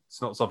deal.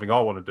 It's not something I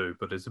want to do,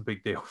 but it's a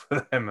big deal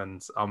for them, and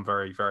I'm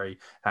very, very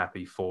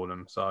happy for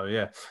them. So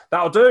yeah,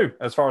 that'll do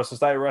as far as the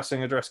State of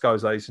Wrestling address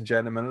goes, ladies and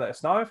gentlemen. Let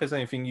us know if there's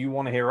anything you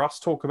want to hear us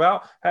talk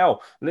about.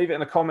 Hell, leave it in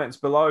the comments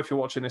below if you're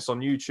watching this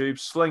on YouTube.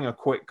 Sling a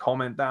quick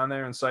comment down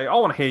there and say, I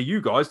want to hear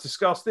you guys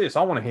discuss this.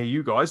 I want to hear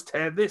you guys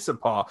tear this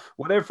apart.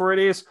 Whatever it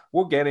is,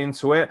 we'll get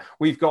into it.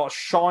 We've got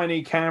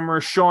shiny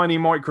cameras, shiny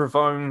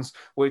microphones.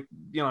 We're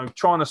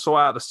trying to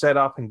sort out the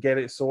setup and get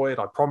it sorted.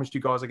 I promised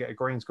you guys I get a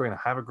green screen. I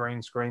have a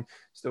green screen.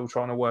 Still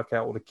trying to work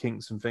out all the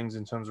kinks and things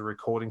in terms of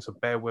recording, so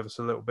bear with us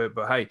a little bit.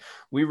 But hey,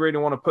 we really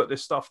want to put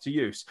this stuff to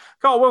use.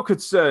 Carl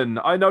Wilkinson,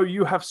 I know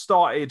you have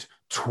started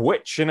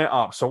twitching it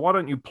up, so why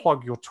don't you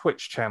plug your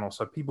Twitch channel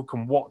so people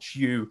can watch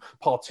you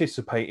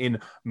participate in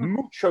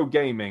Mucho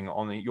Gaming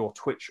on your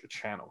Twitch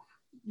channel?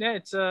 Yeah,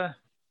 it's a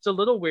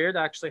little weird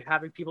actually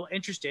having people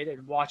interested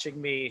in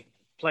watching me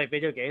play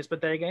video games,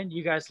 but then again,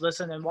 you guys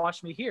listen and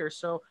watch me here,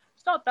 so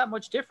it's not that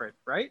much different,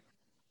 right?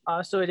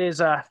 So it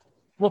is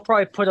we'll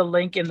probably put a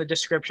link in the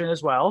description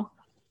as well.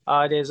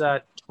 It is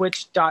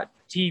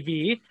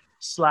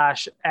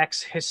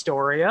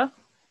twitch.tv/xhistoria.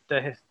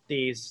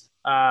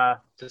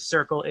 The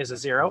circle is a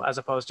 0 as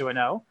opposed to an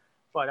O,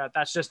 but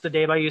that's just the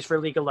name I use for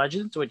League of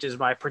Legends, which is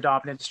my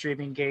predominant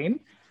streaming game.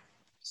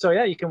 So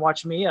yeah, you can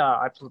watch me.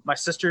 My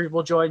sister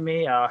will join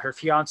me. Her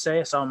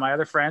fiance, some of my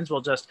other friends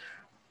will just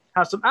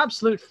have some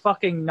absolute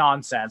fucking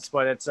nonsense,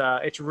 but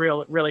it's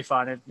really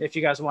fun. And if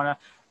you guys want to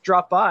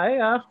drop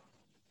by,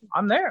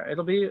 I'm there.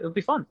 It'll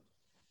be fun.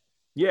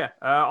 Yeah,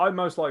 I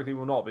most likely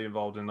will not be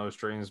involved in those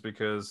streams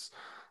because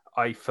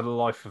I, for the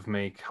life of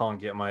me, can't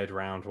get my head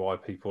around why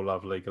people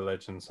love League of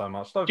Legends so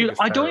much. Dude,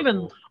 I don't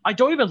even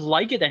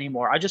like it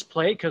anymore. I just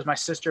play it because my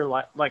sister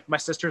my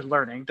sister's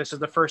learning. This is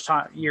the first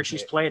year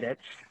she's played it,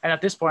 and at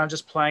this point, I'm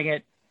just playing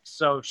it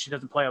so she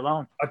doesn't play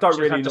alone. I don't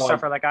she really have to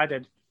suffer like I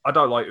did. I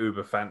don't like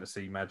uber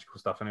fantasy magical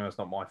stuff anyway. It's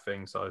not my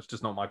thing, so it's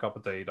just not my cup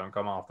of tea. Don't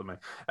come after me.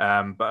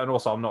 And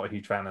also, I'm not a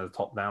huge fan of the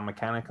top-down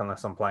mechanic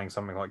unless I'm playing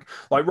something like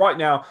right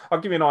now. I'll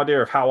give you an idea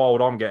of how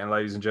old I'm getting,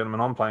 ladies and gentlemen.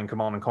 I'm playing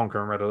Command and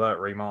Conquer and Red Alert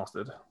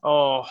Remastered.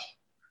 Oh,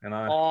 and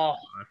I've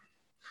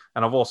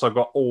also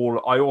got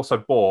I also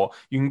bought,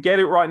 you can get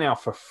it right now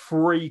for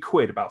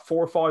 £3, about $4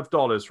 or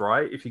 $5,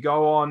 right? If you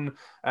go on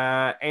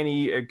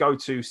go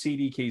to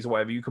CD Keys or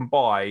whatever, you can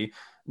buy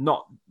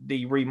not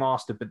the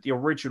remastered, but the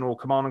original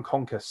Command and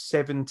Conquer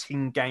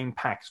 17 game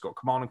pack. It's got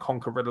Command and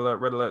Conquer, Red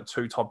Alert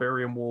 2,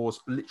 Tiberium Wars,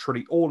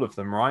 literally all of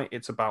them, right?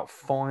 It's about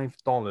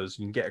 $5.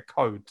 You can get a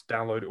code to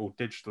download it all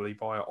digitally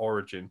via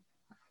Origin.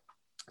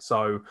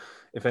 So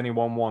if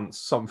anyone wants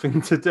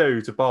something to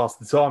do to pass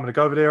the time in the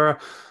COVID era,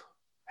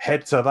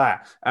 head to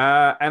that.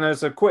 And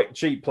as a quick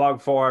cheap plug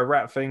before I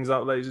wrap things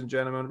up, ladies and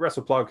gentlemen,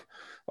 Wrestle Plug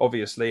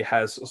obviously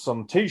has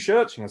some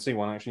t-shirts. You can see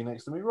one actually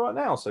next to me right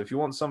now. So if you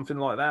want something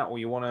like that, or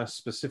you want a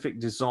specific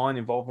design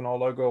involving our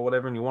logo or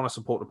whatever, and you want to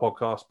support the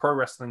podcast,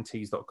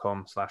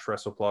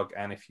 prowrestlingtees.com/WrestlePlug.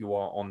 And if you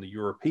are on the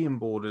European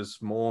borders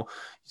more,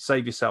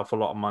 save yourself a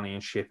lot of money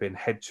in shipping,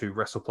 head to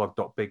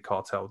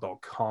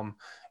wrestleplug.bigcartel.com.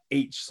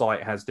 Each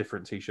site has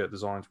different t-shirt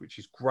designs, which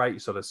is great.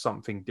 So there's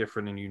something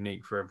different and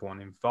unique for everyone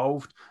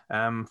involved.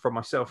 From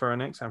myself, Aaron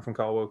Nix, and from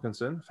Carl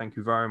Wilkinson, thank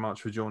you very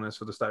much for joining us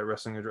for the State of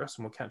Wrestling Address,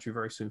 and we'll catch you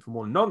very soon for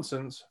more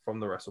nonsense from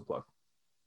the Wrestle Plug.